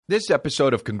This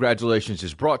episode of Congratulations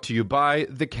is brought to you by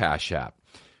the Cash App.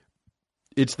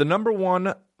 It's the number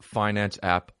one finance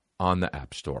app on the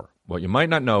App Store. What you might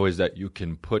not know is that you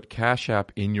can put Cash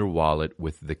App in your wallet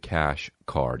with the Cash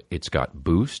Card. It's got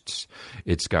boosts.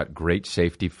 It's got great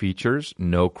safety features.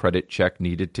 No credit check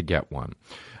needed to get one.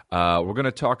 We're going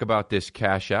to talk about this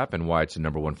Cash App and why it's the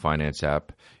number one finance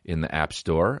app in the App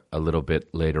Store a little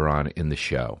bit later on in the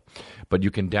show. But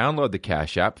you can download the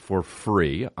Cash App for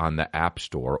free on the App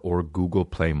Store or Google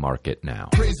Play Market now.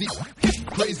 Crazy,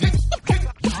 crazy, crazy,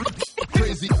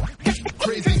 crazy,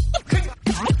 crazy,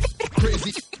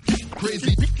 crazy,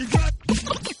 crazy,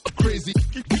 crazy,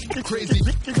 crazy,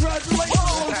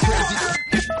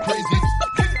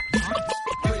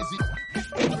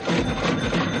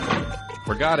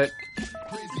 Forgot it.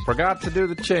 Forgot to do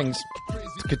the chings.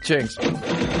 Ka-chings.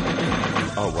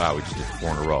 Oh, wow, we just did 4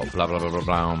 in a row. Blah, blah, blah, blah,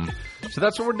 blah. So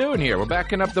that's what we're doing here. We're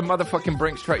backing up the motherfucking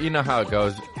Brinks truck. You know how it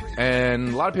goes.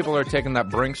 And a lot of people are taking that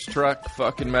Brinks truck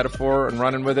fucking metaphor and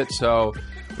running with it. So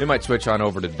we might switch on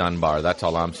over to Dunbar. That's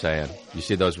all I'm saying. You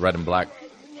see those red and black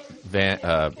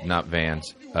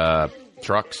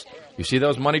trucks? You see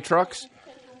those money trucks?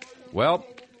 Well,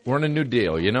 we're in a new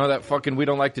deal. You know that fucking we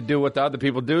don't like to do what the other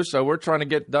people do, so we're trying to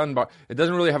get Dunbar. It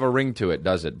doesn't really have a ring to it,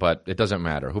 does it? But it doesn't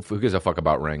matter. Who gives a fuck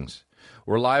about rings?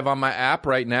 We're live on my app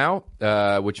right now,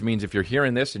 which means if you're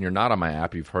hearing this and you're not on my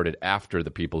app, you've heard it after the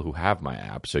people who have my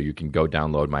app, so you can go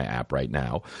download my app right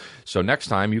now. So next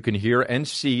time you can hear and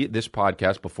see this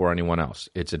podcast before anyone else.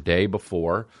 It's a day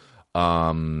before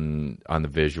on the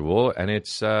visual, and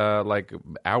it's like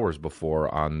hours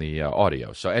before on the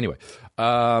audio. So anyway,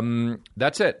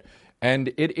 that's it.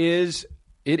 And it is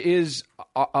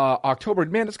October.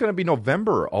 Man, it's going to be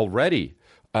November already.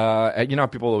 You know,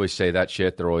 people always say that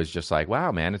shit. They're always just like,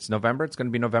 wow, man, it's November. It's going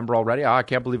to be November already. Oh, I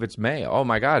can't believe it's May. Oh,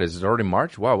 my God, is it already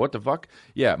March? Wow, what the fuck?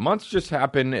 Yeah, months just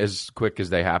happen as quick as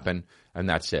they happen, and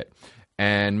that's it.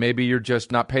 And maybe you're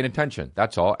just not paying attention.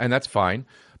 That's all, and that's fine.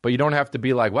 But you don't have to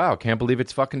be like, wow, can't believe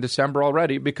it's fucking December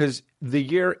already, because the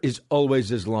year is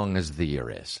always as long as the year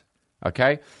is.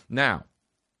 Okay? Now,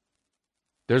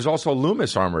 there's also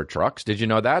Loomis armored trucks. Did you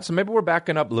know that? So maybe we're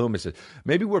backing up Loomis's.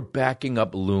 Maybe we're backing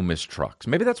up Loomis trucks.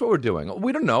 Maybe that's what we're doing.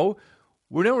 We don't know.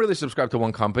 We don't really subscribe to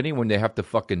one company when they have to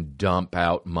fucking dump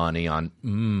out money on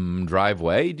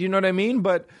driveway. Do you know what I mean?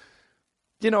 But,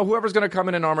 you know, whoever's going to come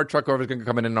in an armored truck, whoever's going to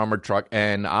come in an armored truck,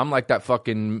 and I'm like that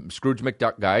fucking Scrooge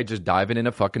McDuck guy just diving in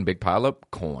a fucking big pile of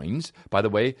coins. By the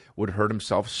way, would hurt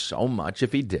himself so much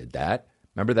if he did that.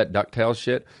 Remember that DuckTales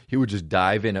shit? He would just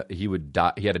dive in. He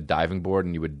had a diving board,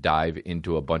 and he would dive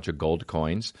into a bunch of gold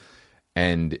coins,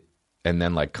 and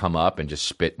then like come up and just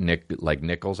spit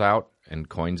nickels out and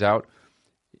coins out.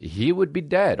 He would be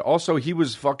dead. Also, he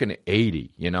was fucking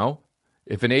 80. You know,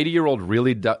 if an 80-year-old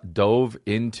really dove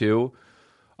into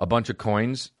a bunch of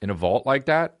coins in a vault like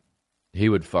that, he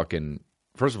would fucking,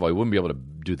 first of all, he wouldn't be able to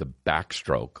do the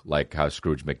backstroke like how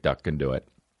Scrooge McDuck can do it.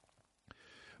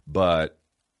 But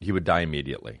he would die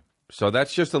immediately. So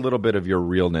that's just a little bit of your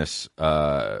realness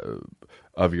of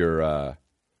your...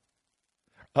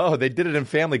 Oh, they did it in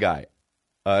Family Guy.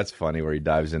 That's funny, where he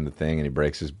dives in the thing and he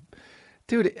breaks his...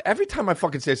 Dude, every time I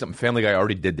fucking say something, Family Guy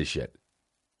already did this shit.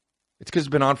 It's because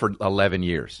it's been on for 11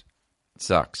 years. It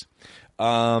sucks.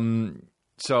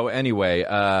 So anyway,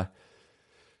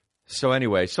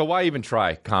 so why even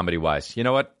try comedy-wise? You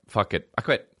know what? Fuck it. I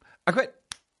quit.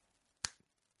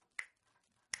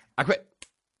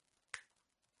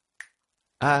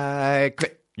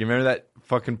 You remember that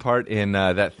fucking part in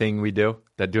that thing we do?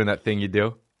 Doing that thing you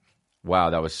do?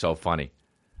 Wow, that was so funny.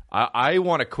 I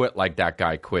want to quit like that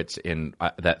guy quits in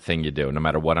that thing you do. No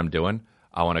matter what I'm doing,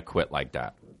 I want to quit like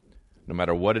that. No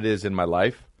matter what it is in my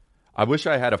life. I wish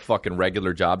I had a fucking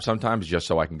regular job sometimes just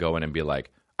so I can go in and be like,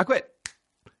 I quit.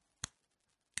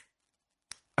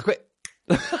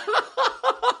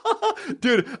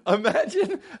 Dude,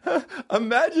 imagine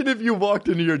if you walked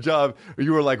into your job or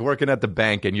you were like working at the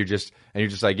bank and you're just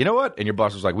like, you know what? And your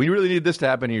boss was like, we really need this to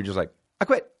happen. And you're just like, I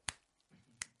quit.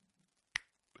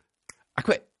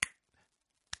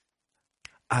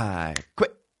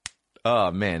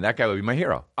 Oh, man, that guy would be my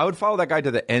hero. I would follow that guy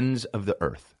to the ends of the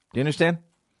earth. Do you understand?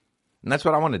 And that's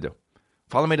what I want to do.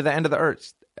 Follow me to the end of the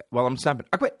earth while I'm snapping.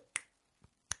 I quit.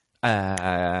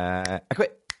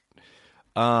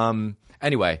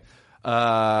 Anyway,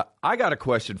 I got a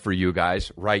question for you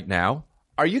guys right now.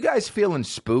 Are you guys feeling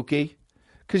spooky?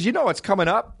 Because you know what's coming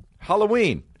up?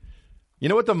 Halloween. You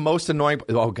know what the most annoying...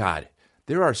 Oh, God.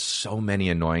 There are so many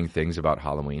annoying things about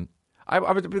Halloween.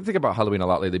 I've been thinking about Halloween a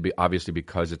lot lately, obviously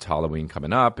because it's Halloween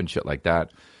coming up and shit like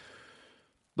that.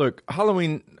 Look,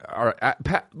 Halloween,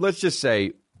 let's just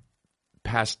say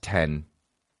past 10,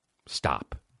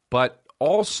 stop. But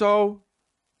also,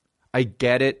 I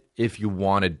get it if you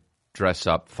want to dress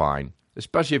up, fine.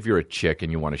 Especially if you're a chick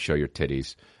and you want to show your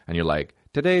titties. And you're like,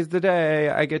 today's the day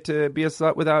I get to be a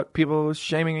slut without people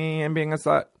shaming me and being a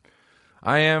slut.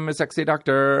 I am a sexy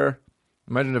doctor.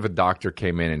 Imagine if a doctor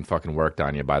came in and fucking worked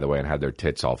on you, by the way, and had their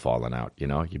tits all falling out. You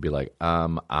know, you'd be like,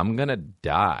 I'm going to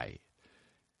die.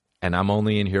 And I'm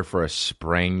only in here for a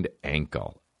sprained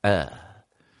ankle.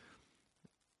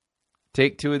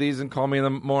 Take 2 of these and call me in the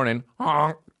morning.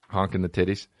 Honk. Honking the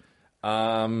titties.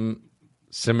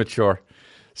 Immature.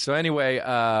 So anyway,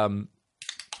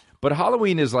 but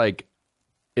Halloween is like,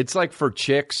 it's like for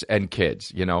chicks and kids,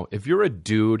 you know? If you're a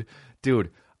dude,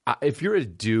 if you're a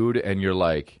dude and you're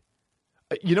like,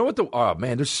 you know what oh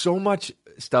man, there's so much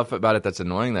stuff about it that's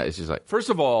annoying that it's just like, first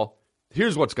of all,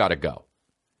 here's what's got to go.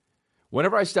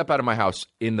 Whenever I step out of my house,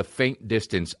 in the faint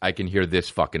distance, I can hear this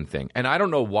fucking thing. And I don't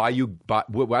know why I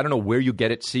don't know where you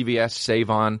get it, CVS, Save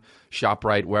On,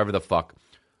 ShopRite, wherever the fuck.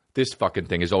 This fucking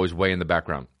thing is always way in the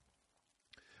background.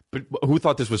 But who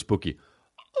thought this was spooky?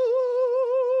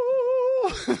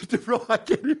 Oh, bro, I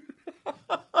can't even.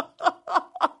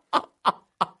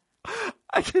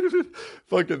 I can't even.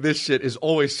 Fucking this shit is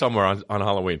always somewhere on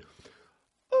Halloween.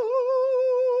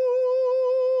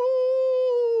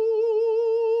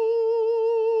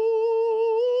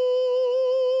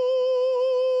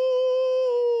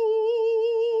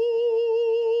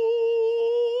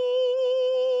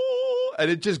 And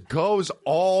it just goes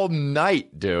all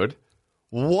night, dude.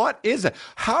 What is it?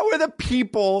 How are the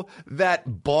people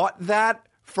that bought that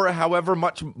for however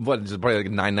much, what is it, probably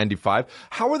like $9.95?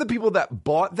 How are the people that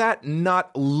bought that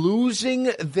not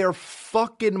losing their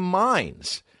fucking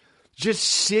minds? Just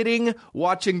sitting,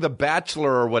 watching The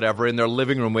Bachelor or whatever in their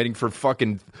living room, waiting for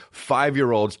fucking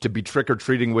 5-year-olds to be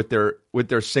trick-or-treating with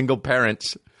their single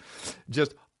parents.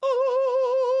 Just,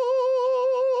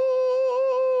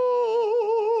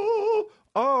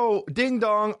 oh, ding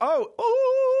dong,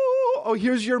 oh,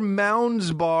 here's your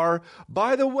Mounds bar.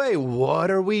 By the way,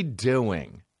 what are we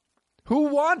doing? Who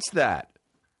wants that?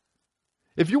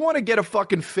 If you want to get a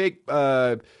fucking fake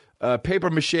paper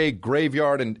mache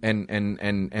graveyard and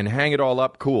hang it all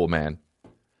up, cool, man.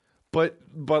 But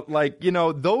like, you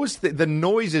know, those the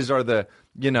noises are the,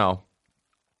 you know,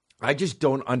 I just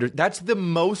don't that's the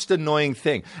most annoying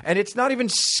thing. And it's not even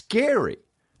scary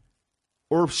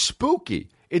or spooky.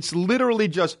 It's literally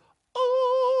just,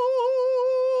 oh,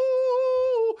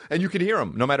 and you can hear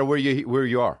them no matter where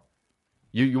you are.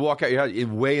 You walk out your house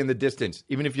way in the distance,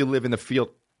 even if you live in the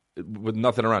field with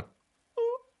nothing around.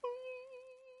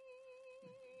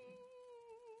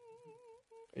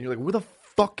 And you're like, where the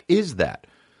fuck is that?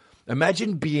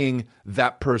 Imagine being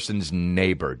that person's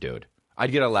neighbor, dude.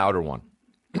 I'd get a louder one.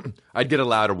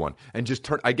 And just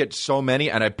turn. I'd get so many,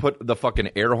 and I'd put the fucking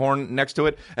air horn next to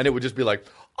it, and it would just be like,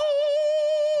 oh.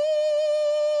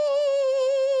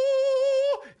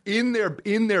 In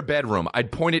their bedroom.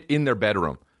 I'd point it in their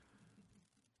bedroom.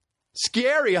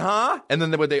 Scary, huh? And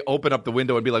then when they open up the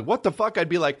window and be like, what the fuck? I'd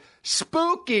be like,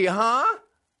 spooky, huh?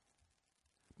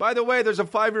 By the way, there's a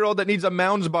 5-year-old that needs a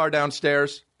Mounds bar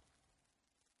downstairs.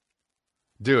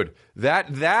 Dude, that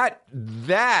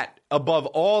above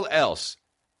all else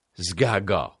has got to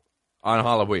go on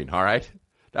Halloween, all right?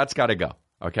 That's got to go,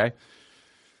 okay?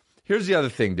 Here's the other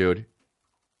thing, dude.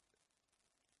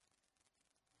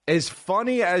 As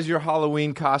funny as your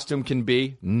Halloween costume can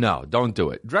be, no, don't do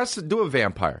it. Do a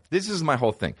vampire. This is my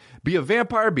whole thing. Be a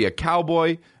vampire, be a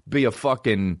cowboy, be a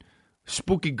fucking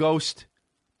spooky ghost,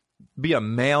 be a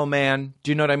mailman.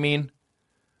 Do you know what I mean?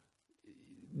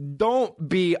 Don't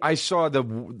be, I saw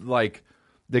the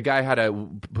guy had to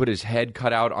put his head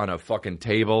cut out on a fucking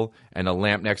table and a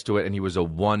lamp next to it, and he was a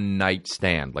one-night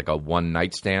stand. Like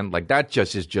that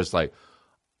just is just like,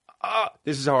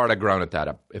 this is how hard I'd ground at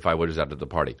that if I was out at the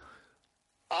party.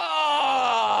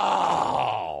 Oh!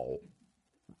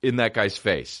 In that guy's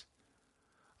face.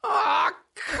 Oh,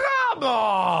 come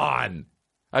on!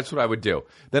 That's what I would do.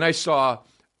 Then I saw,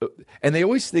 and they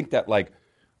always think that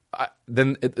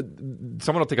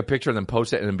someone will take a picture and then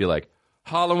post it and then be like,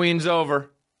 Halloween's over.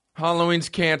 Halloween's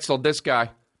canceled. This guy.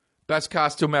 Best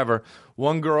costume ever.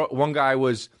 One guy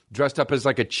was dressed up as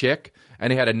like a chick,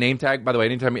 and he had a name tag. By the way,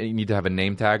 anytime you need to have a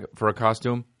name tag for a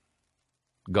costume,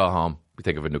 go home.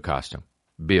 Think of a new costume.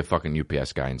 Be a fucking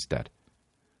UPS guy instead.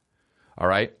 All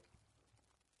right?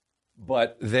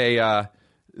 But so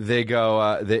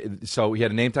he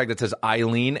had a name tag that says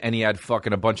Eileen, and he had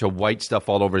fucking a bunch of white stuff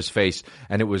all over his face,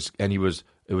 and it was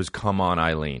come on,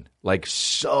 Eileen. Like,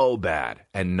 so bad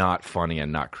and not funny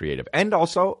and not creative. And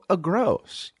also a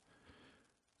gross.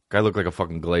 Guy looked like a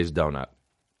fucking glazed donut.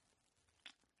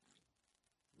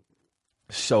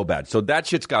 So bad. So that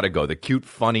shit's got to go. The cute,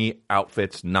 funny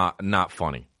outfits, not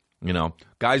funny. You know,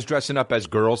 guys dressing up as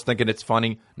girls thinking it's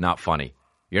funny, not funny.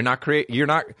 You're not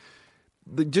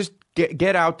just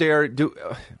get out there.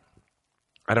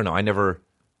 I don't know. I never.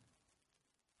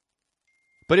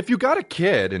 But if you got a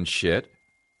kid and shit,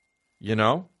 you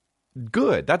know,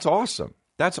 good. That's awesome.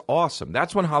 That's awesome.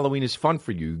 That's when Halloween is fun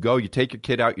for you. You go, you take your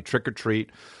kid out, you trick or treat,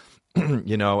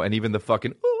 you know, and even the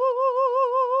fucking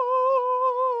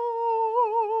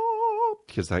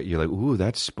because you're like, ooh,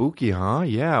 that's spooky, huh?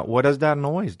 Yeah. What is that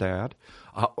noise, Dad?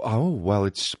 Oh, well,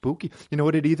 it's spooky. You know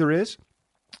what it either is?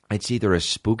 It's either a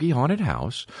spooky haunted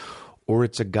house, or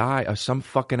it's a guy, some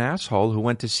fucking asshole who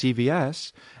went to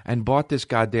CVS and bought this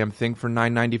goddamn thing for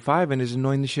 $9.95 and is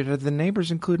annoying the shit out of the neighbors,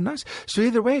 including us. So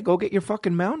either way, go get your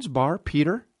fucking Mounds bar,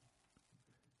 Peter.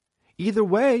 Either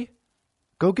way,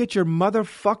 go get your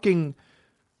motherfucking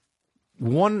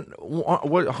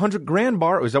 100 grand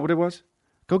bar. Is that what it was?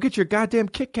 Go get your goddamn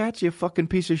Kit Kats, you fucking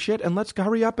piece of shit, and let's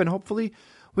hurry up and hopefully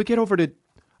we get over to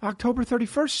October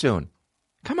 31st soon.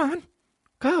 Come on.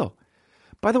 Go.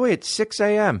 By the way, it's 6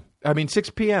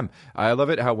 p.m. I love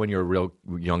it how when you're a real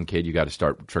young kid, you got to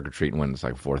start trick-or-treating when it's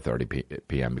like 4:30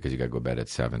 p.m. because you got to go to bed at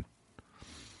 7.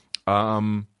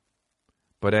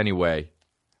 But anyway,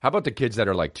 how about the kids that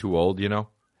are like too old, you know?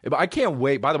 I can't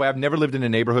wait. By the way, I've never lived in a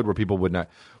neighborhood where people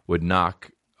would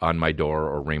knock on my door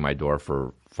or ring my door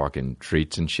for fucking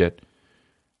treats and shit.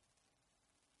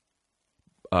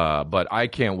 But I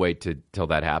can't wait till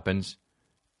that happens.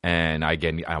 And I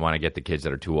want to get the kids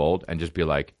that are too old and just be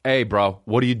like, hey, bro,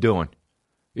 what are you doing?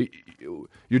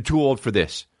 You're too old for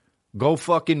this. Go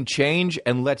fucking change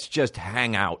and let's just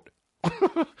hang out.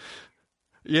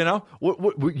 You know?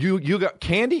 What, you got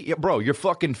candy? Yeah, bro, you're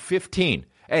fucking 15.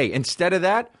 Hey, instead of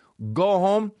that, go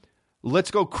home.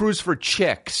 Let's go cruise for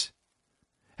chicks.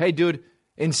 Hey, dude,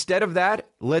 instead of that,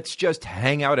 let's just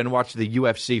hang out and watch the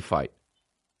UFC fight.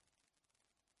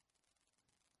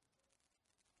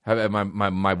 Have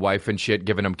my wife and shit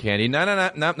giving them candy? No.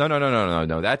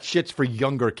 That shit's for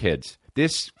younger kids.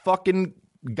 This fucking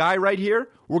guy right here,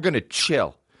 we're going to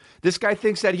chill. This guy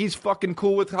thinks that he's fucking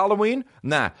cool with Halloween?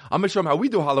 Nah, I'm going to show him how we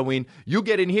do Halloween. You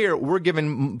get in here, we're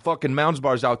giving fucking Mounds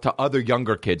bars out to other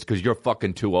younger kids because you're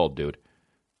fucking too old, dude.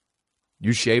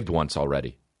 You shaved once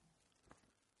already.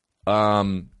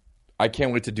 I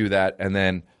can't wait to do that,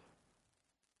 and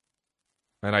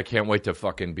I can't wait to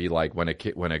fucking be like when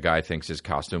a guy thinks his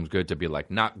costume's good to be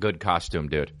like, not good costume,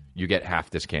 dude. You get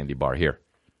half this candy bar here.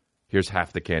 Here's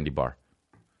half the candy bar.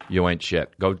 You ain't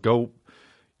shit. Go.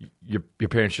 Your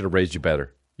parents should have raised you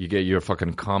better. You get your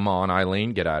fucking come on,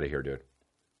 Eileen. Get out of here, dude.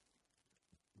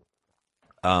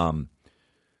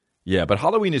 Yeah, but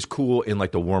Halloween is cool in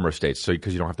like the warmer states, so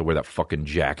because you don't have to wear that fucking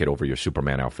jacket over your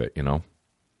Superman outfit, you know.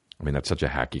 I mean, that's such a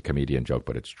hacky comedian joke,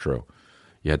 but it's true.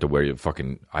 You had to wear your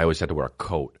fucking. I always had to wear a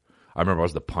coat. I remember I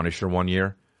was the Punisher one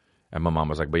year, and my mom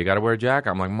was like, "But you got to wear a jacket."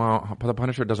 I'm like, "Mom, the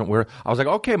Punisher doesn't wear." I was like,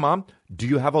 "Okay, Mom, do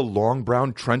you have a long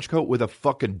brown trench coat with a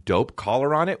fucking dope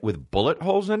collar on it with bullet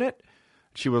holes in it?"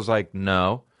 She was like,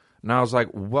 "No," and I was like,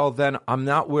 "Well, then I'm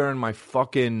not wearing my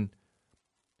fucking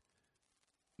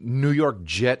New York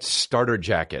Jets starter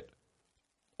jacket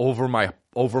over my.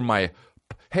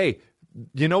 Hey,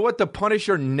 you know what the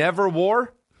Punisher never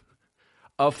wore?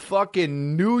 A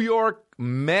fucking New York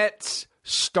Mets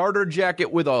starter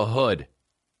jacket with a hood.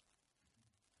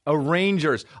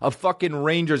 A fucking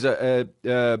Rangers, a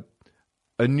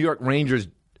New York Rangers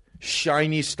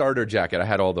shiny starter jacket. I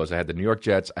had all those. I had the New York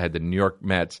Jets, I had the New York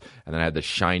Mets, and then I had the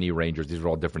shiny Rangers. These were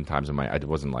all different times in I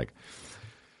wasn't like,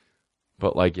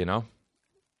 but like, you know.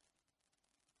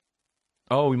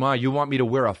 Oh, Ma, you want me to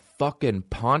wear a fucking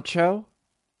poncho?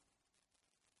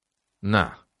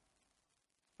 Nah.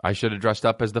 I should have dressed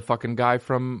up as the fucking guy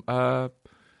from that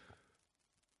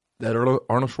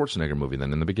Arnold Schwarzenegger movie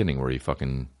then in the beginning where he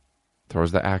fucking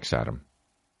throws the axe at him.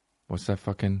 What's that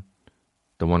fucking...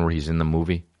 The one where he's in the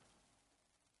movie?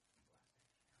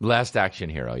 Last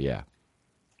Action Hero, yeah.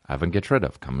 Ivan gets rid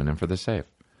of, coming in for the save.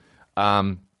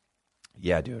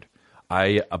 Yeah, dude.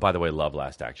 I, by the way, love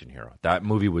Last Action Hero. That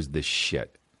movie was the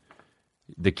shit.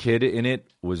 The kid in it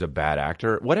was a bad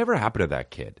actor. Whatever happened to that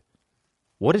kid?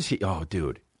 What is he? Oh,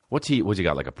 dude. What's he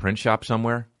got, like a print shop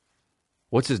somewhere?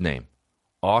 What's his name?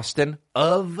 Austin?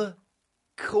 Of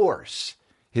course.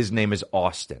 His name is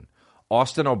Austin.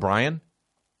 Austin O'Brien?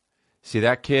 See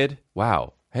that kid?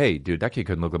 Wow. Hey, dude, that kid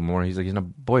couldn't look more. He's like in a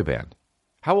boy band.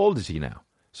 How old is he now?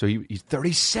 So he's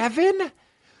 37?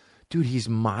 Dude, he's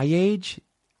my age?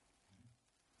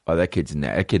 Oh, that kid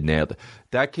nailed it.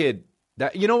 That kid,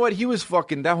 you know what? He was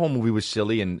fucking, that whole movie was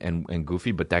silly and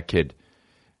goofy, but that kid,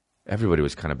 everybody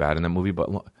was kind of bad in that movie, but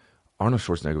Arnold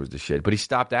Schwarzenegger was the shit, but he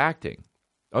stopped acting.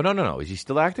 Oh, no. Is he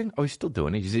still acting? Oh, he's still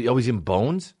doing it. He's in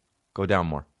Bones? Go down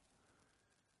more.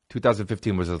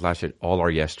 2015 was his last shit. All Our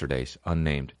Yesterdays,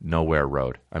 unnamed, Nowhere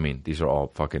Road. I mean, these are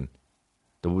all fucking...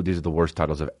 These are the worst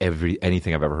titles of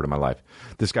anything I've ever heard in my life.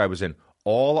 This guy was in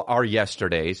All Our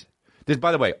Yesterdays.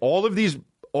 By the way,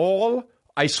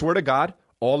 I swear to God,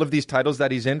 all of these titles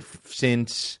that he's in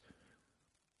since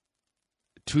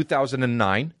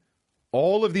 2009,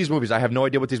 all of these movies, I have no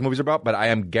idea what these movies are about, but I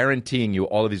am guaranteeing you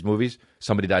all of these movies,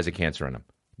 somebody dies of cancer in them.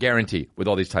 Guarantee, with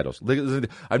all these titles.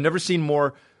 I've never seen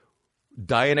more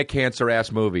dying of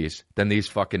cancer-ass movies than these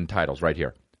fucking titles right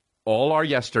here. All Our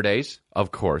Yesterdays,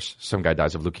 of course. Some guy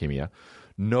dies of leukemia.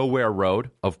 Nowhere Road,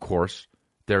 of course.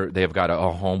 They've got a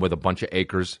home with a bunch of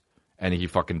acres, and he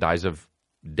fucking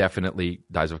definitely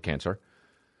dies of cancer.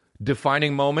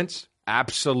 Defining Moments,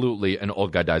 absolutely an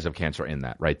old guy dies of cancer in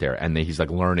that right there. And he's like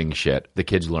learning shit. The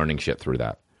kid's learning shit through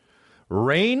that.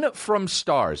 Rain from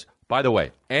Stars. By the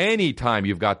way, anytime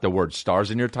you've got the word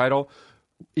stars in your title,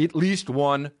 at least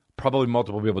one, probably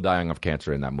multiple people dying of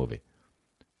cancer in that movie.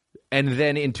 And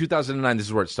then in 2009, this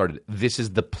is where it started. This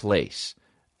is the place.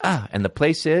 And the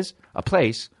place is a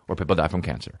place where people die from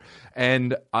cancer.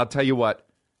 And I'll tell you what,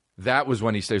 that was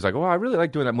when he was like, oh, I really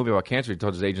like doing that movie about cancer. He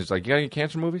told his agents, like, you got any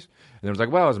cancer movies? And it was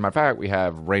like, well, as a matter of fact, we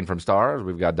have Rain from Stars,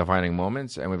 we've got Defining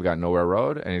Moments, and we've got Nowhere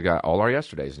Road, and he's got All Our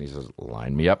Yesterdays. And he says,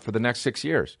 line me up for the next 6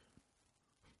 years.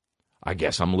 I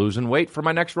guess I'm losing weight for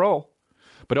my next role.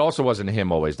 But it also wasn't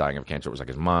him always dying of cancer. It was like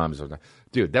his mom's.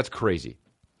 Dude, that's crazy.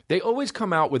 They always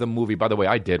come out with a movie. By the way,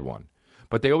 I did one.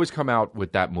 But they always come out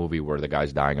with that movie where the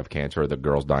guy's dying of cancer or the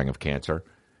girl's dying of cancer.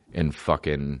 And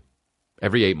fucking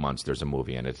every 8 months there's a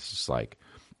movie. And it's just like,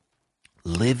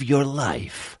 live your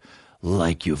life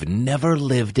like you've never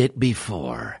lived it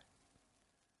before.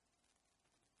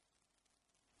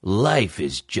 Life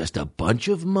is just a bunch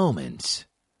of moments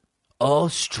all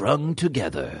strung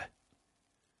together,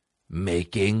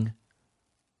 making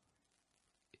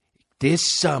this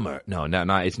summer. No,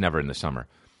 it's never in the summer.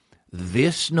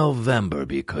 This November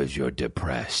because you're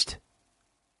depressed.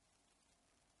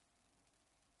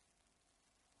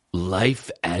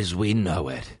 Life as we know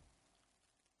it.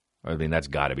 I mean, that's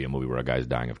got to be a movie where a guy's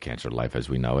dying of cancer. Life as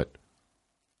we know it.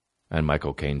 And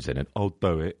Michael Caine's in it. I'll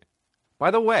do it. By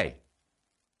the way,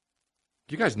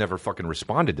 you guys never fucking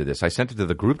responded to this. I sent it to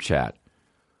the group chat.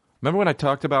 Remember when I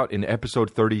talked about in episode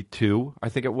 32, I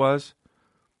think it was,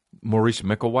 Maurice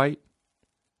Micklewhite?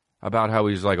 About how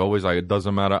he's like always like, it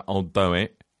doesn't matter, I'll do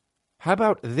it. How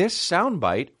about this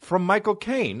soundbite from Michael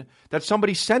Caine that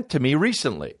somebody sent to me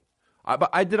recently?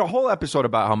 I did a whole episode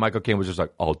about how Michael Caine was just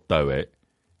like, I'll do it.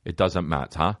 It doesn't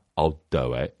matter, huh? I'll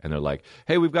do it. And they're like,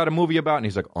 hey, we've got a movie about, and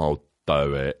he's like, I'll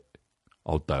do it.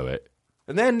 I'll do it.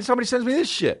 And then somebody sends me this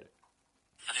shit.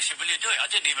 And they said, will you do it? I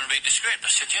didn't even read the script. I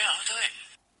said, yeah, I'll do it.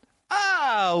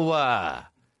 Oh,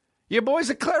 your boy's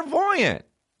a clairvoyant.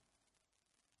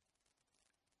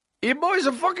 Your boy's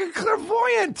a fucking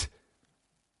clairvoyant.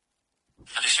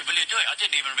 And they said, will you do it? I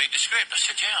didn't even read the script. I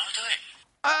said, yeah, I'll do it.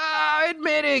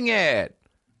 Admitting it.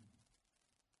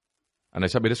 And they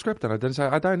sent me the script, and I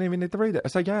didn't even need to read it. I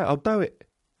said, yeah, I'll do it.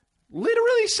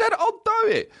 Literally said, I'll do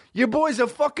it. Your boy's a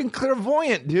fucking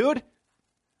clairvoyant, dude.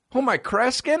 Who am I,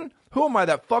 Kreskin? Who am I,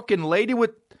 that fucking lady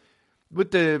with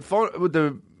the phone, with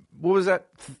the, what was that?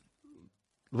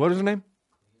 What was her name?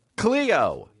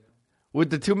 Cleo. With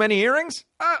the too many earrings?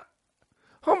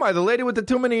 Who am I, the lady with the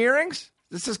too many earrings?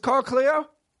 This is called Cleo?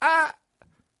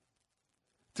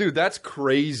 Dude, that's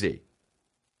crazy.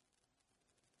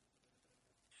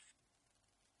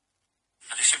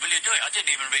 And they said, will you do it? I didn't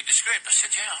even read the script. I said,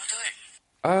 yeah, I'll do it.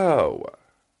 Oh.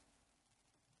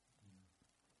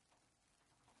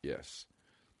 Yes.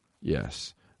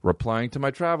 Yes. Replying to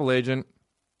my travel agent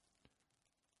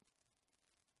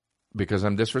because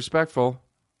I'm disrespectful.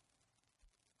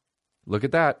 Look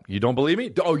at that. You don't believe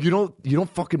me? Oh, you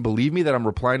don't fucking believe me that I'm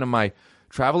replying to my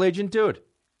travel agent, dude?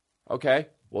 Okay.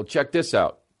 Well, check this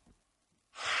out.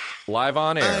 Live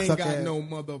on air. I ain't got no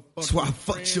motherfucker. So I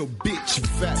fucked your bitch, you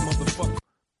fat motherfucker.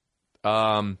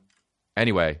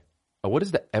 Anyway, what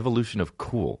is the evolution of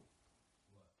cool?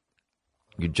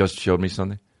 You just showed me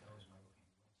something?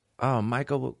 Oh,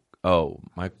 Michael. Oh,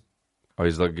 Mike. Oh,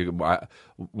 he's like,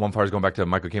 one fire's going back to the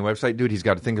Michael Caine website. Dude, he's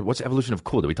got to think, what's evolution of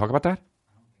cool? Did we talk about that?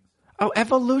 Oh,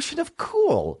 evolution of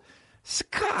cool.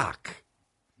 Skak.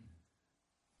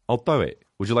 I'll do it.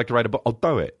 Would you like to write a book? I'll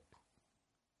do it.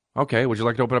 Okay, would you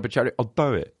like to open up a charity? I'll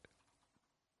do it.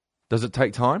 Does it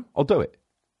take time? I'll do it.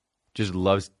 Just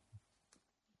loves.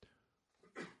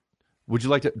 Would you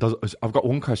like to? I've got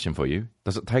one question for you.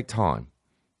 Does it take time?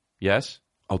 Yes?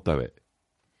 I'll do it.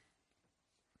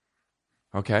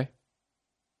 Okay.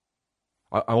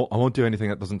 I won't do anything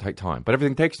that doesn't take time. But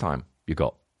everything takes time. You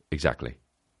go, exactly.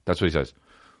 That's what he says.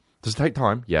 Does it take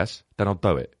time? Yes. Then I'll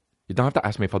do it. You don't have to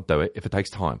ask me if I'll do it if it takes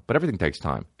time. But everything takes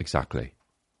time. Exactly.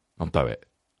 I'll do it.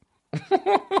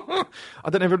 I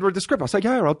don't even read the script. I'll say,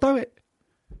 yeah, I'll do it.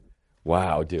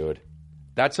 Wow, dude.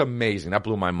 That's amazing. That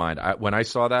blew my mind. When I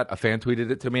saw that, a fan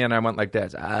tweeted it to me, and I went like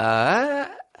this,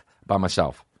 by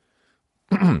myself.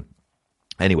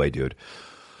 Anyway, dude.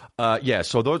 Yeah,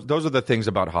 so those are the things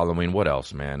about Halloween. What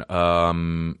else,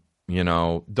 man? You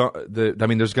know,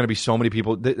 there's going to be so many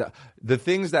people. The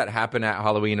things that happen at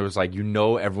Halloween, it was like, you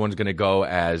know, everyone's going to go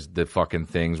as the fucking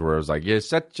things where it was like, you're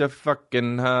such a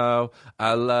fucking hoe.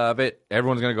 I love it.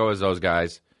 Everyone's going to go as those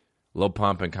guys. Lil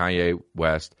Pump and Kanye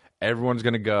West. Everyone's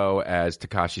going to go as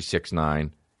Tekashi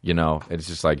 6ix9ine. You know, it's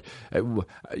just like,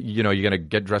 you know, you're going to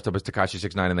get dressed up as Tekashi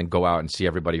 6ix9ine and then go out and see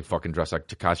everybody fucking dressed like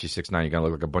Tekashi 6ix9ine. You're going to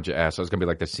look like a bunch of assholes. It's going to be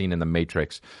like the scene in The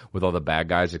Matrix with all the bad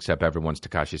guys except everyone's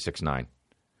Tekashi 6ix9ine.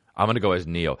 I'm going to go as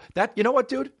Neo. You know what,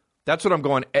 dude? That's what I'm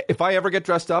going. If I ever get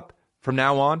dressed up from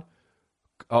now on,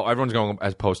 everyone's going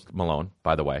as Post Malone,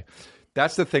 by the way.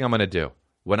 That's the thing I'm going to do.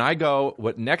 When I go,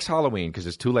 next Halloween, because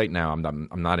it's too late now, I'm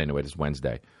not into it, it's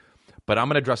Wednesday. But I'm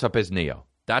going to dress up as Neo.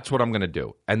 That's what I'm going to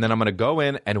do. And then I'm going to go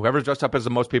in, and whoever's dressed up as the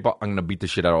most people, I'm going to beat the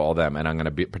shit out of all of them, and I'm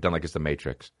going to pretend like it's The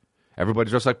Matrix.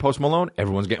 Everybody's dressed like Post Malone,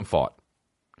 everyone's getting fought.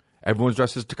 Everyone's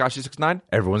dressed as Tekashi 6ix9ine,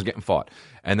 everyone's getting fought.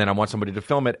 And then I want somebody to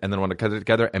film it, and then I want to cut it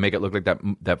together and make it look like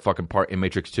that fucking part in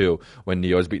Matrix 2 when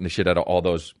Neo's beating the shit out of all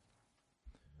those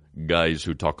guys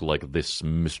who talk like this,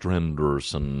 Mr.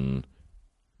 Anderson.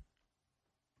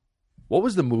 What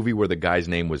was the movie where the guy's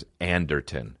name was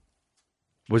Anderton?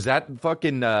 Was that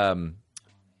fucking... that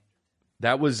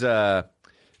was the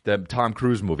Tom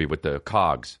Cruise movie with the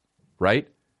cogs, right?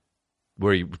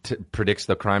 Where he predicts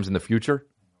the crimes in the future?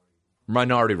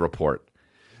 Minority Report.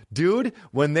 Dude,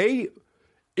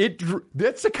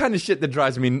 that's the kind of shit that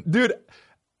drives me. Dude,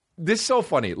 this is so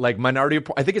funny. Like Minority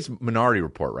Report, I think it's Minority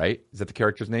Report, right? Is that the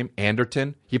character's name?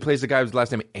 Anderton? He plays the guy whose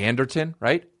last name Anderton,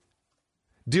 right?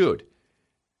 Dude,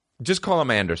 just call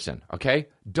him Anderson, okay?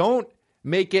 Don't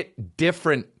make it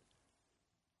different.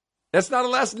 That's not a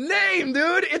last name,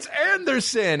 dude. It's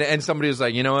Anderson. And somebody was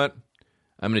like, you know what?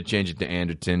 I'm going to change it to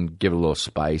Anderton, give it a little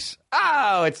spice.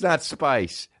 Oh, it's not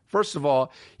spice. First of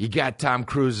all, you got Tom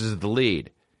Cruise as the lead.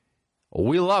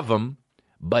 We love him,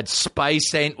 but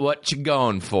spice ain't what you're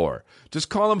going for. Just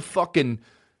call him fucking,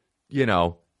 you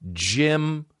know,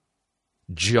 Jim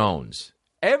Jones.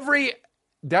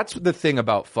 That's the thing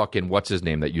about fucking, what's his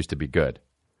name that used to be good?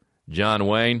 John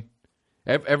Wayne.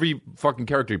 Every fucking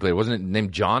character he played, wasn't it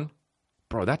named John?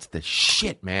 Bro, that's the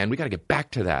shit, man. We got to get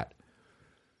back to that.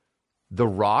 The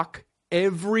Rock,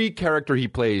 every character he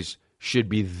plays should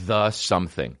be the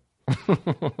something.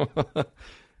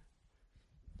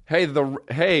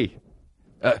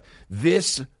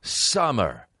 This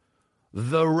summer,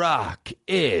 The Rock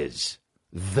is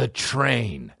the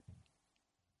train.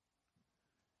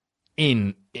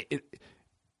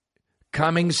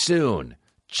 Coming soon,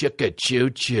 chicka choo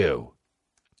choo.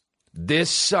 This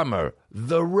summer,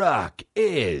 The Rock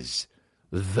is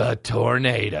the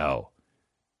tornado.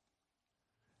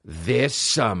 This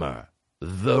summer,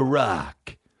 The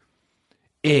Rock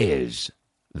is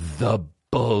the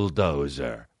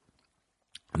bulldozer.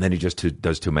 And then he just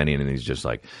does too many, and then he's just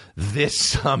like, this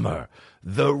summer,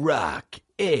 The Rock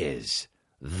is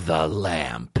the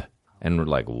lamp. And we're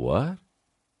like, what?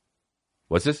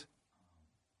 What's this?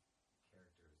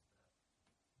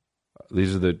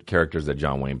 These are the characters that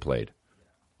John Wayne played.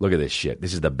 Look at this shit.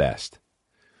 This is the best.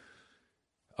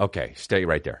 Okay, stay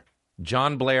right there.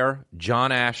 John Blair,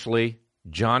 John Ashley,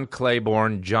 John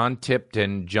Claiborne, John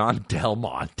Tipton, John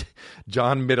Delmont,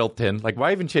 John Middleton. Like,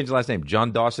 why even change the last name?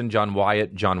 John Dawson, John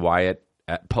Wyatt,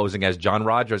 posing as John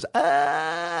Rogers.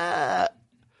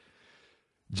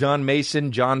 John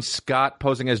Mason, John Scott,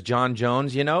 posing as John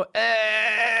Jones, you know.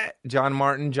 John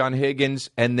Martin, John Higgins,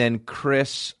 and then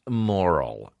Chris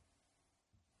Morrill.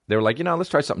 They were like, you know, let's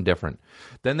try something different.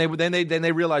 Then they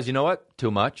realized, you know what?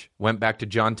 Too much. Went back to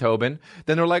John Tobin.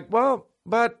 Then they're like, well,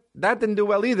 but that didn't do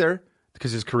well either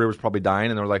because his career was probably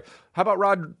dying. And they were like, how about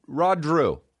Rod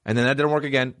Drew? And then that didn't work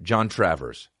again. John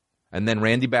Travers. And then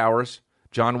Randy Bowers,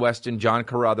 John Weston, John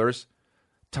Carruthers,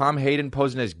 Tom Hayden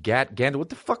posing as Gandalf. What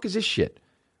the fuck is this shit?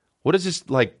 What is this,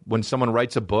 like when someone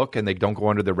writes a book and they don't go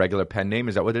under their regular pen name?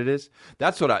 Is that what it is?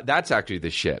 That's actually the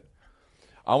shit.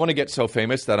 I want to get so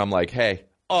famous that I'm like, hey,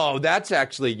 that's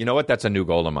actually, you know what? That's a new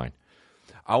goal of mine.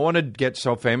 I want to get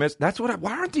so famous.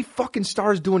 Why aren't the fucking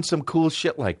stars doing some cool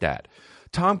shit like that?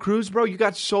 Tom Cruise, bro, you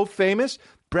got so famous.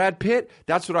 Brad Pitt,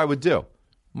 that's what I would do.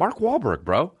 Mark Wahlberg,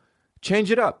 bro, change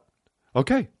it up.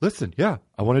 Okay, listen, yeah,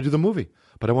 I want to do the movie.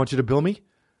 But I want you to bill me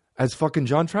as fucking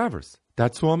John Travers.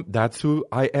 That's who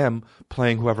I am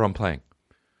playing whoever I'm playing.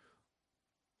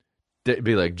 They'd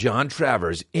be like, John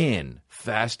Travers in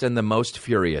Fast and the Most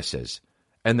Furiouses.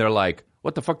 And they're like,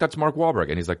 what the fuck? That's Mark Wahlberg.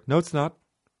 And he's like, no, it's not.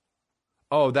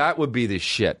 Oh, that would be the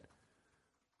shit.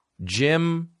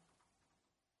 Jim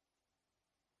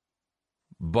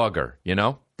Bugger, you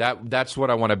know? That's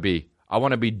what I want to be. I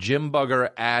want to be Jim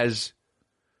Bugger as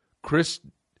Chris.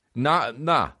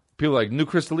 Nah. People are like, new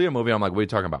Chris D'Elia movie. I'm like, what are you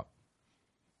talking about?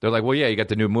 They're like, well, yeah, you got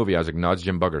the new movie. I was like, no, it's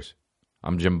Jim Buggers.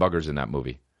 I'm Jim Buggers in that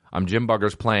movie. I'm Jim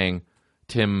Buggers playing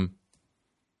Tim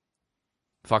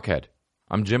Fuckhead.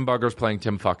 I'm Jim Buggers playing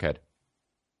Tim Fuckhead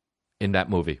in that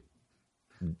movie.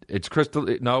 It's Chris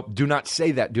D'Elia. No, do not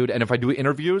say that, dude. And if I do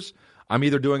interviews, I'm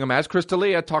either doing them as Chris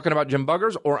D'Elia talking about Jim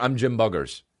Buggers, or I'm Jim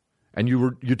Buggers. And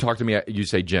you talk to me, you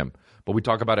say Jim. But we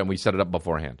talk about it and we set it up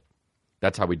beforehand.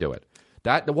 That's how we do it.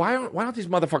 Why don't these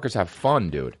motherfuckers have fun,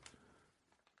 dude?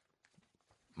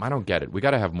 I don't get it. We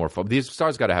got to have more fun. These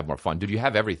stars got to have more fun. Dude, you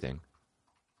have everything.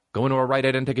 Go into a Rite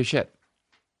Aid and take a shit.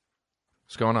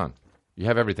 What's going on? You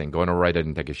have everything. Go into a Rite Aid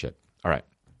and take a shit. All right.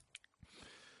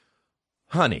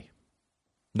 Honey.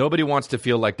 Nobody wants to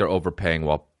feel like they're overpaying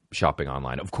while shopping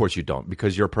online. Of course you don't,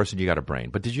 because you're a person, you got a brain.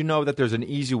 But did you know that there's an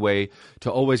easy way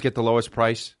to always get the lowest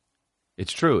price?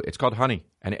 It's true. It's called Honey,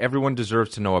 and everyone deserves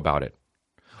to know about it.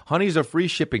 Honey is a free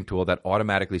shipping tool that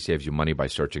automatically saves you money by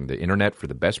searching the internet for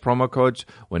the best promo codes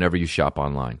whenever you shop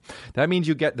online. That means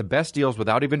you get the best deals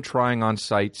without even trying on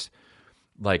sites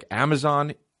like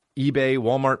Amazon, eBay,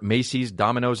 Walmart, Macy's,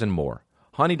 Domino's, and more.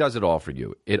 Honey does it all for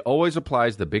you. It always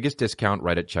applies the biggest discount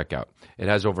right at checkout. It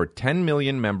has over 10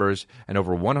 million members and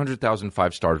over 100,000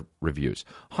 five-star reviews.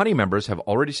 Honey members have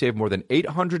already saved more than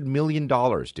 $800 million,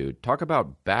 dude. Talk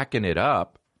about backing it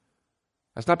up.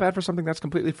 That's not bad for something that's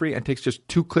completely free and takes just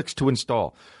 2 clicks to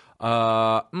install.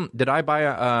 Did I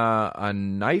buy a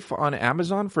knife on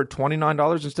Amazon for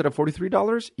 $29 instead of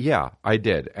 $43? Yeah, I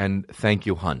did. And thank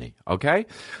you, Honey. Okay?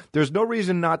 There's no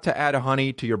reason not to add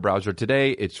Honey to your browser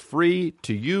today. It's free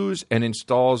to use and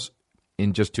installs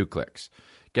in just 2 clicks.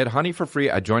 Get Honey for free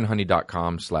at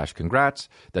joinhoney.com/congrats.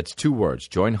 That's 2 words,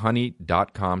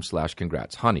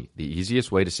 joinhoney.com/congrats. Honey, the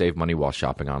easiest way to save money while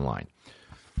shopping online.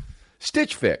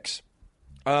 Stitch Fix.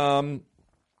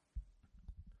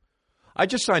 I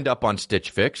just signed up on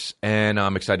Stitch Fix, and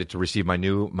I'm excited to receive my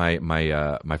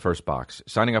first box.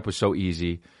 Signing up was so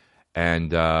easy,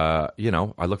 and I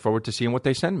look forward to seeing what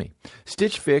they send me.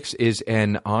 Stitch Fix is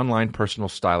an online personal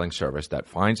styling service that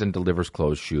finds and delivers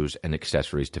clothes, shoes, and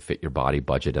accessories to fit your body,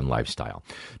 budget, and lifestyle.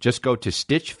 Just go to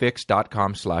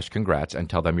stitchfix.com/congrats and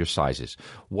tell them your sizes,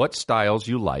 what styles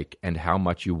you like, and how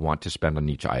much you want to spend on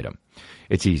each item.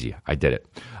 It's easy. I did it.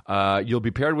 You'll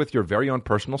be paired with your very own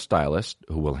personal stylist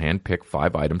who will handpick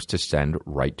 5 items to send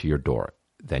right to your door.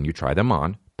 Then you try them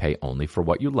on, pay only for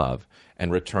what you love,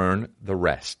 and return the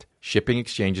rest. Shipping,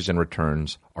 exchanges, and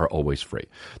returns are always free.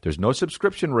 There's no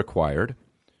subscription required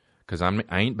because I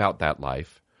ain't about that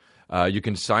life. You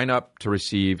can sign up to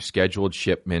receive scheduled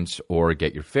shipments or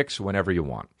get your fix whenever you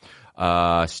want.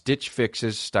 Stitch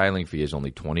Fix's styling fee is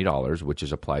only $20, which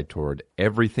is applied toward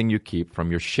everything you keep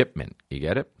from your shipment. You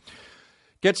get it?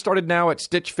 Get started now at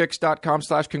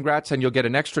stitchfix.com/congrats, and you'll get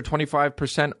an extra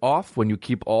 25% off when you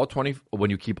keep all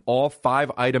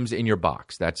 5 items in your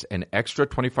box. That's an extra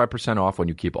 25% off when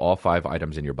you keep all 5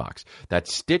 items in your box.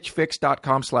 That's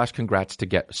stitchfix.com/congrats to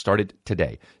get started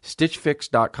today.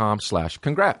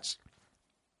 stitchfix.com/congrats.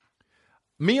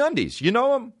 MeUndies, you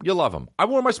know them, you love them. I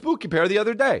wore my spooky pair the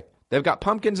other day. They've got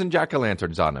pumpkins and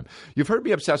jack-o'-lanterns on them. You've heard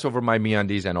me obsess over my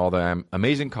MeUndies and all the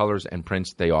amazing colors and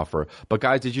prints they offer. But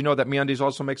guys, did you know that MeUndies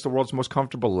also makes the world's most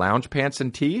comfortable lounge pants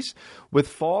and tees? With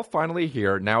fall finally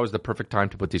here, now is the perfect time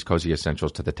to put these cozy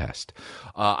essentials to the test.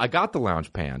 I got the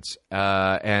lounge pants,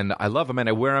 and I love them, and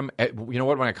I wear them. You know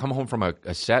what? When I come home from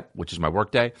a set, which is my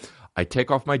work day, I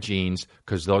take off my jeans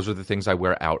because those are the things I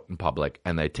wear out in public,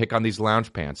 and I take on these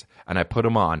lounge pants, and I put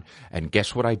them on, and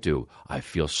guess what I do? I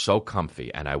feel so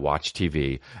comfy, and I watch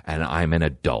TV, and I'm an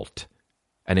adult,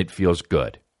 and it feels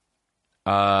good.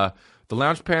 The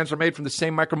lounge pants are made from the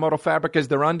same micromodal fabric as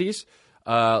their undies.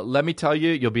 Let me tell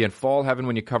you, you'll be in fall heaven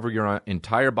when you cover your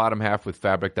entire bottom half with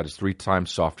fabric that is 3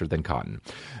 times softer than cotton.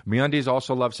 MeUndies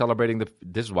also love celebrating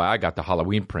this is why I got the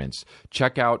Halloween prints.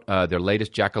 Check out their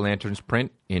latest jack-o'-lanterns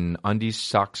print in undies,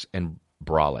 socks, and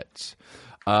bralettes.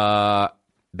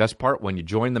 Best part, when you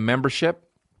join the membership,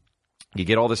 you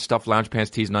get all this stuff, lounge pants,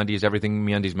 tees, and undies, everything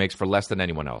MeUndies makes for less than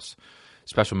anyone else.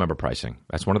 Special member pricing.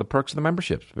 That's one of the perks of the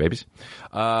memberships, babies.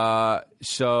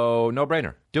 So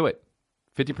no-brainer. Do it.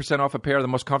 50% off a pair of the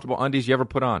most comfortable undies you ever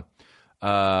put on.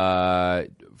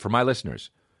 For my listeners,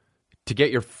 To get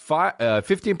your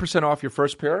 15% off your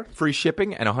first pair, free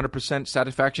shipping, and 100%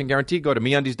 satisfaction guarantee, go to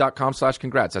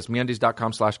MeUndies.com/congrats. That's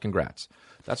MeUndies.com/congrats.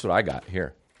 That's what I got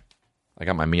here. I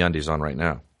got my MeUndies on right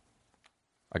now.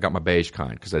 I got my beige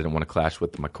kind because I didn't want to clash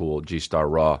with my cool G-Star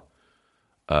Raw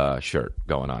shirt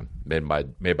going on. Made by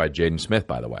Jaden Smith,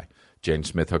 by the way. Jaden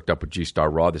Smith hooked up with G-Star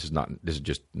Raw. This is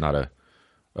just not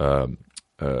a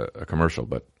commercial,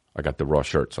 but I got the Raw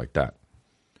shirts like that.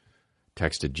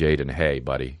 Texted Jaden, hey,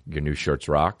 buddy, your new shirts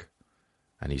rock.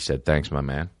 And he said, thanks, my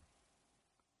man.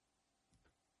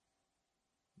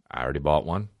 I already bought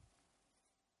one.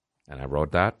 And I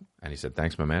wrote that. And he said,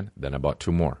 thanks, my man. Then I bought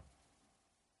 2 more.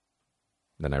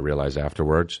 Then I realized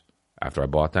afterwards, after I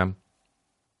bought them,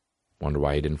 wonder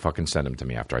why he didn't fucking send them to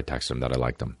me after I texted him that I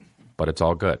liked them. But it's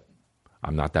all good.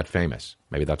 I'm not that famous.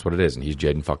 Maybe that's what it is. And he's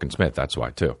Jaden fucking Smith. That's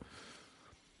why, too.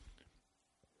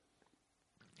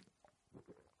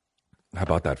 How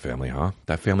about that family, huh?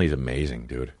 That family is amazing,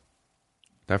 dude.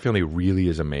 That family really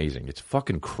is amazing. It's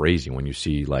fucking crazy when you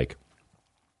see, like,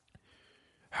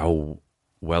 how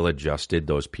well-adjusted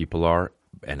those people are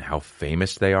and how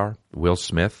famous they are. Will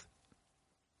Smith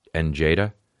and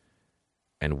Jada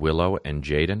and Willow and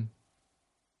Jaden.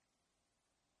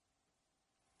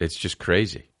 It's just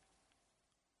crazy.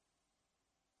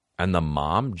 And the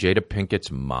mom, Jada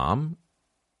Pinkett's mom,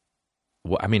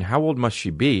 well, I mean, how old must she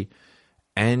be?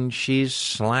 And she's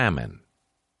slamming.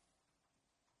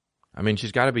 I mean,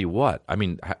 she's got to be what? I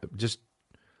mean, just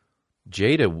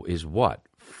Jada is what?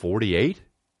 48?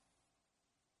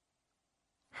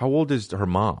 How old is her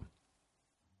mom?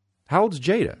 How old's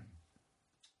Jada? I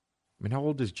mean, how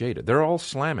old is Jada? They're all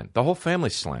slamming. The whole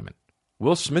family's slamming.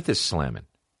 Will Smith is slamming.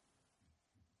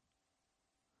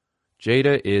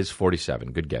 Jada is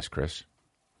 47. Good guess, Chris.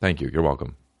 Thank you. You're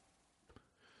welcome.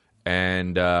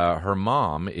 And her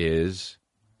mom is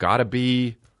got to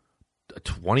be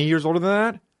 20 years older than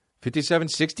that? 57,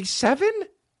 67?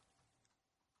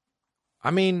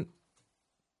 I mean,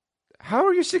 how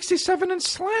are you 67 and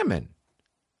slamming?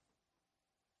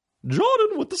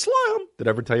 Jordan with the slam. Did I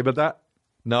ever tell you about that?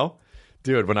 No?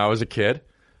 Dude, when I was a kid,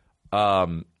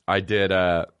 I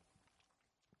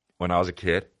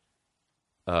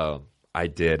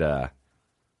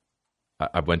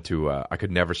went to, I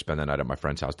could never spend the night at my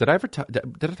friend's house. Did I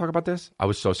talk about this? I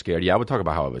was so scared. Yeah, I would talk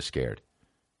about how I was scared.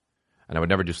 And I would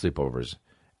never do sleepovers.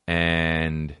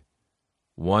 And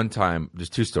one time, there's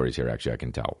 2 stories here, actually, I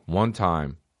can tell. One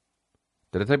time,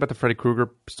 did I tell you about the Freddy Krueger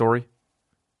story?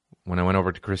 When I went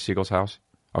over to Chris Siegel's house?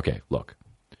 Okay, look.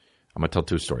 I'm going to tell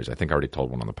 2 stories. I think I already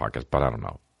told one on the podcast, but I don't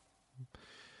know.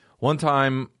 One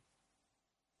time,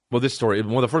 well, this story,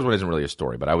 well, the first one isn't really a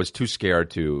story, but I was too scared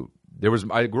to...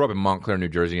 I grew up in Montclair, New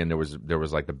Jersey, and there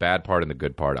was like the bad part and the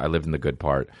good part. I lived in the good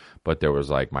part, but there was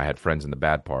like, I had friends in the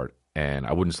bad part, and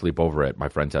I wouldn't sleep over at my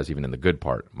friend's house even in the good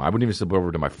part. I wouldn't even sleep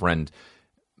over to my friend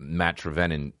Matt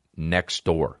Trevenin next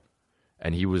door,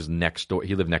 and he was next door.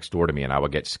 He lived next door to me, and I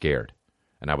would get scared,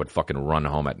 and I would fucking run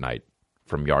home at night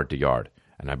from yard to yard,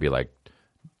 and I'd be like,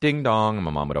 ding dong, and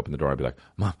my mom would open the door. I'd be like,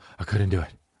 Mom, I couldn't do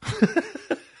it.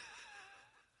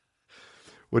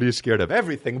 What are you scared of?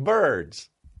 Everything, birds.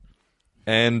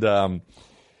 And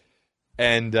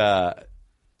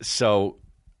so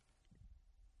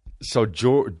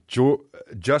Justin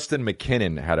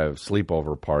McKinnon had a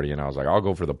sleepover party, and I was like, I'll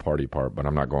go for the party part, but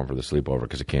I'm not going for the sleepover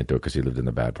because I can't do it because he lived in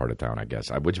the bad part of town, I guess.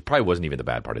 Which probably wasn't even the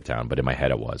bad part of town, but in my head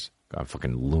it was. I'm a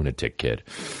fucking lunatic kid.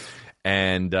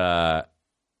 And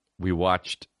we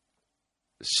watched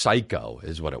Psycho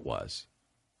is what it was.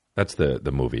 That's the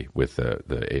movie with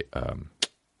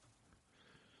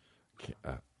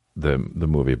the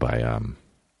movie by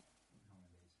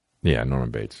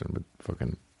Norman Bates and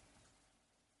fucking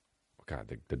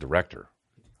the director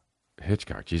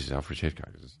Hitchcock. Jesus, Alfred Hitchcock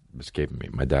is escaping me.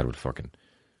 My dad would fucking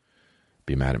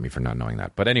be mad at me for not knowing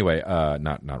that. But anyway,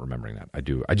 not remembering that. I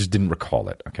just didn't recall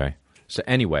it. Okay. So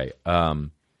anyway,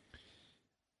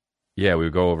 we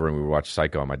would go over and we would watch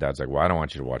Psycho, and my dad's like, well, I don't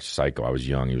want you to watch Psycho. I was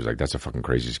young. He was like, that's a fucking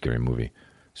crazy, scary movie.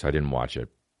 So I didn't watch it.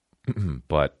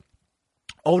 But,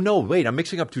 oh no, wait, I'm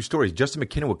mixing up 2 stories. Justin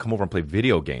McKinnon would come over and play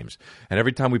video games. And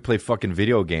every time we play fucking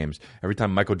video games, every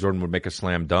time Michael Jordan would make a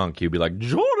slam dunk, he'd be like,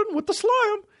 Jordan with the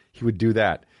slam. He would do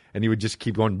that. And he would just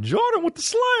keep going, Jordan with the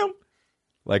slam.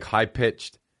 Like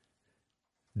high-pitched.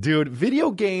 Dude,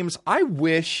 video games, I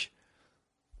wish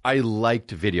I liked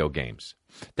video games.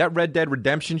 That Red Dead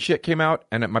Redemption shit came out,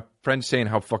 and my friend's saying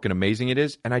how fucking amazing it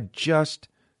is, and I just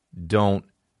don't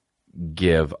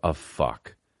give a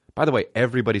fuck. By the way,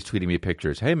 everybody's tweeting me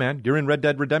pictures. Hey, man, you're in Red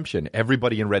Dead Redemption.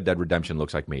 Everybody in Red Dead Redemption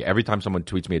looks like me. Every time someone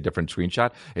tweets me a different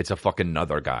screenshot, it's a fucking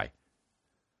other guy.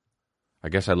 I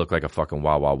guess I look like a fucking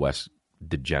Wild Wild West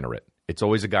degenerate. It's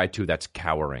always a guy, too, that's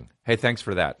cowering. Hey, thanks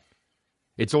for that.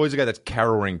 It's always a guy that's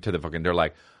cowering to the fucking... They're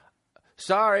like,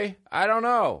 sorry, I don't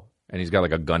know. And he's got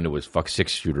like a gun to his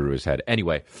 6-shooter to his head.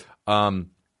 Anyway,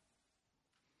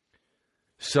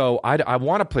 so I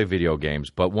want to play video games,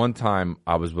 but one time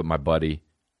I was with my buddy.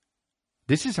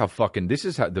 This is how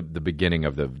the beginning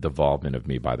of the involvement of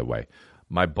me, by the way.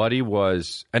 My buddy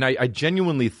was, and I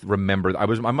genuinely remember, I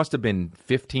must have been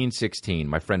 15, 16.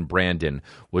 My friend Brandon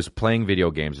was playing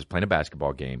video games, was playing a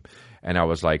basketball game. And I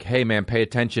was like, hey, man, pay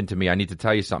attention to me. I need to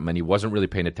tell you something. And he wasn't really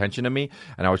paying attention to me.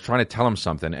 And I was trying to tell him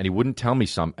something, and he wouldn't tell me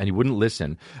something, and he wouldn't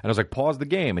listen. And I was like, pause the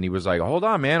game. And he was like, hold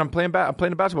on, man. I'm playing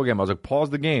a basketball game. I was like, pause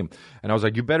the game. And I was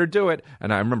like, you better do it.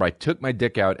 And I remember I took my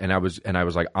dick out, and I was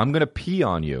like, I'm going to pee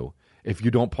on you if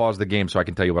you don't pause the game so I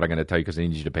can tell you what I'm going to tell you because I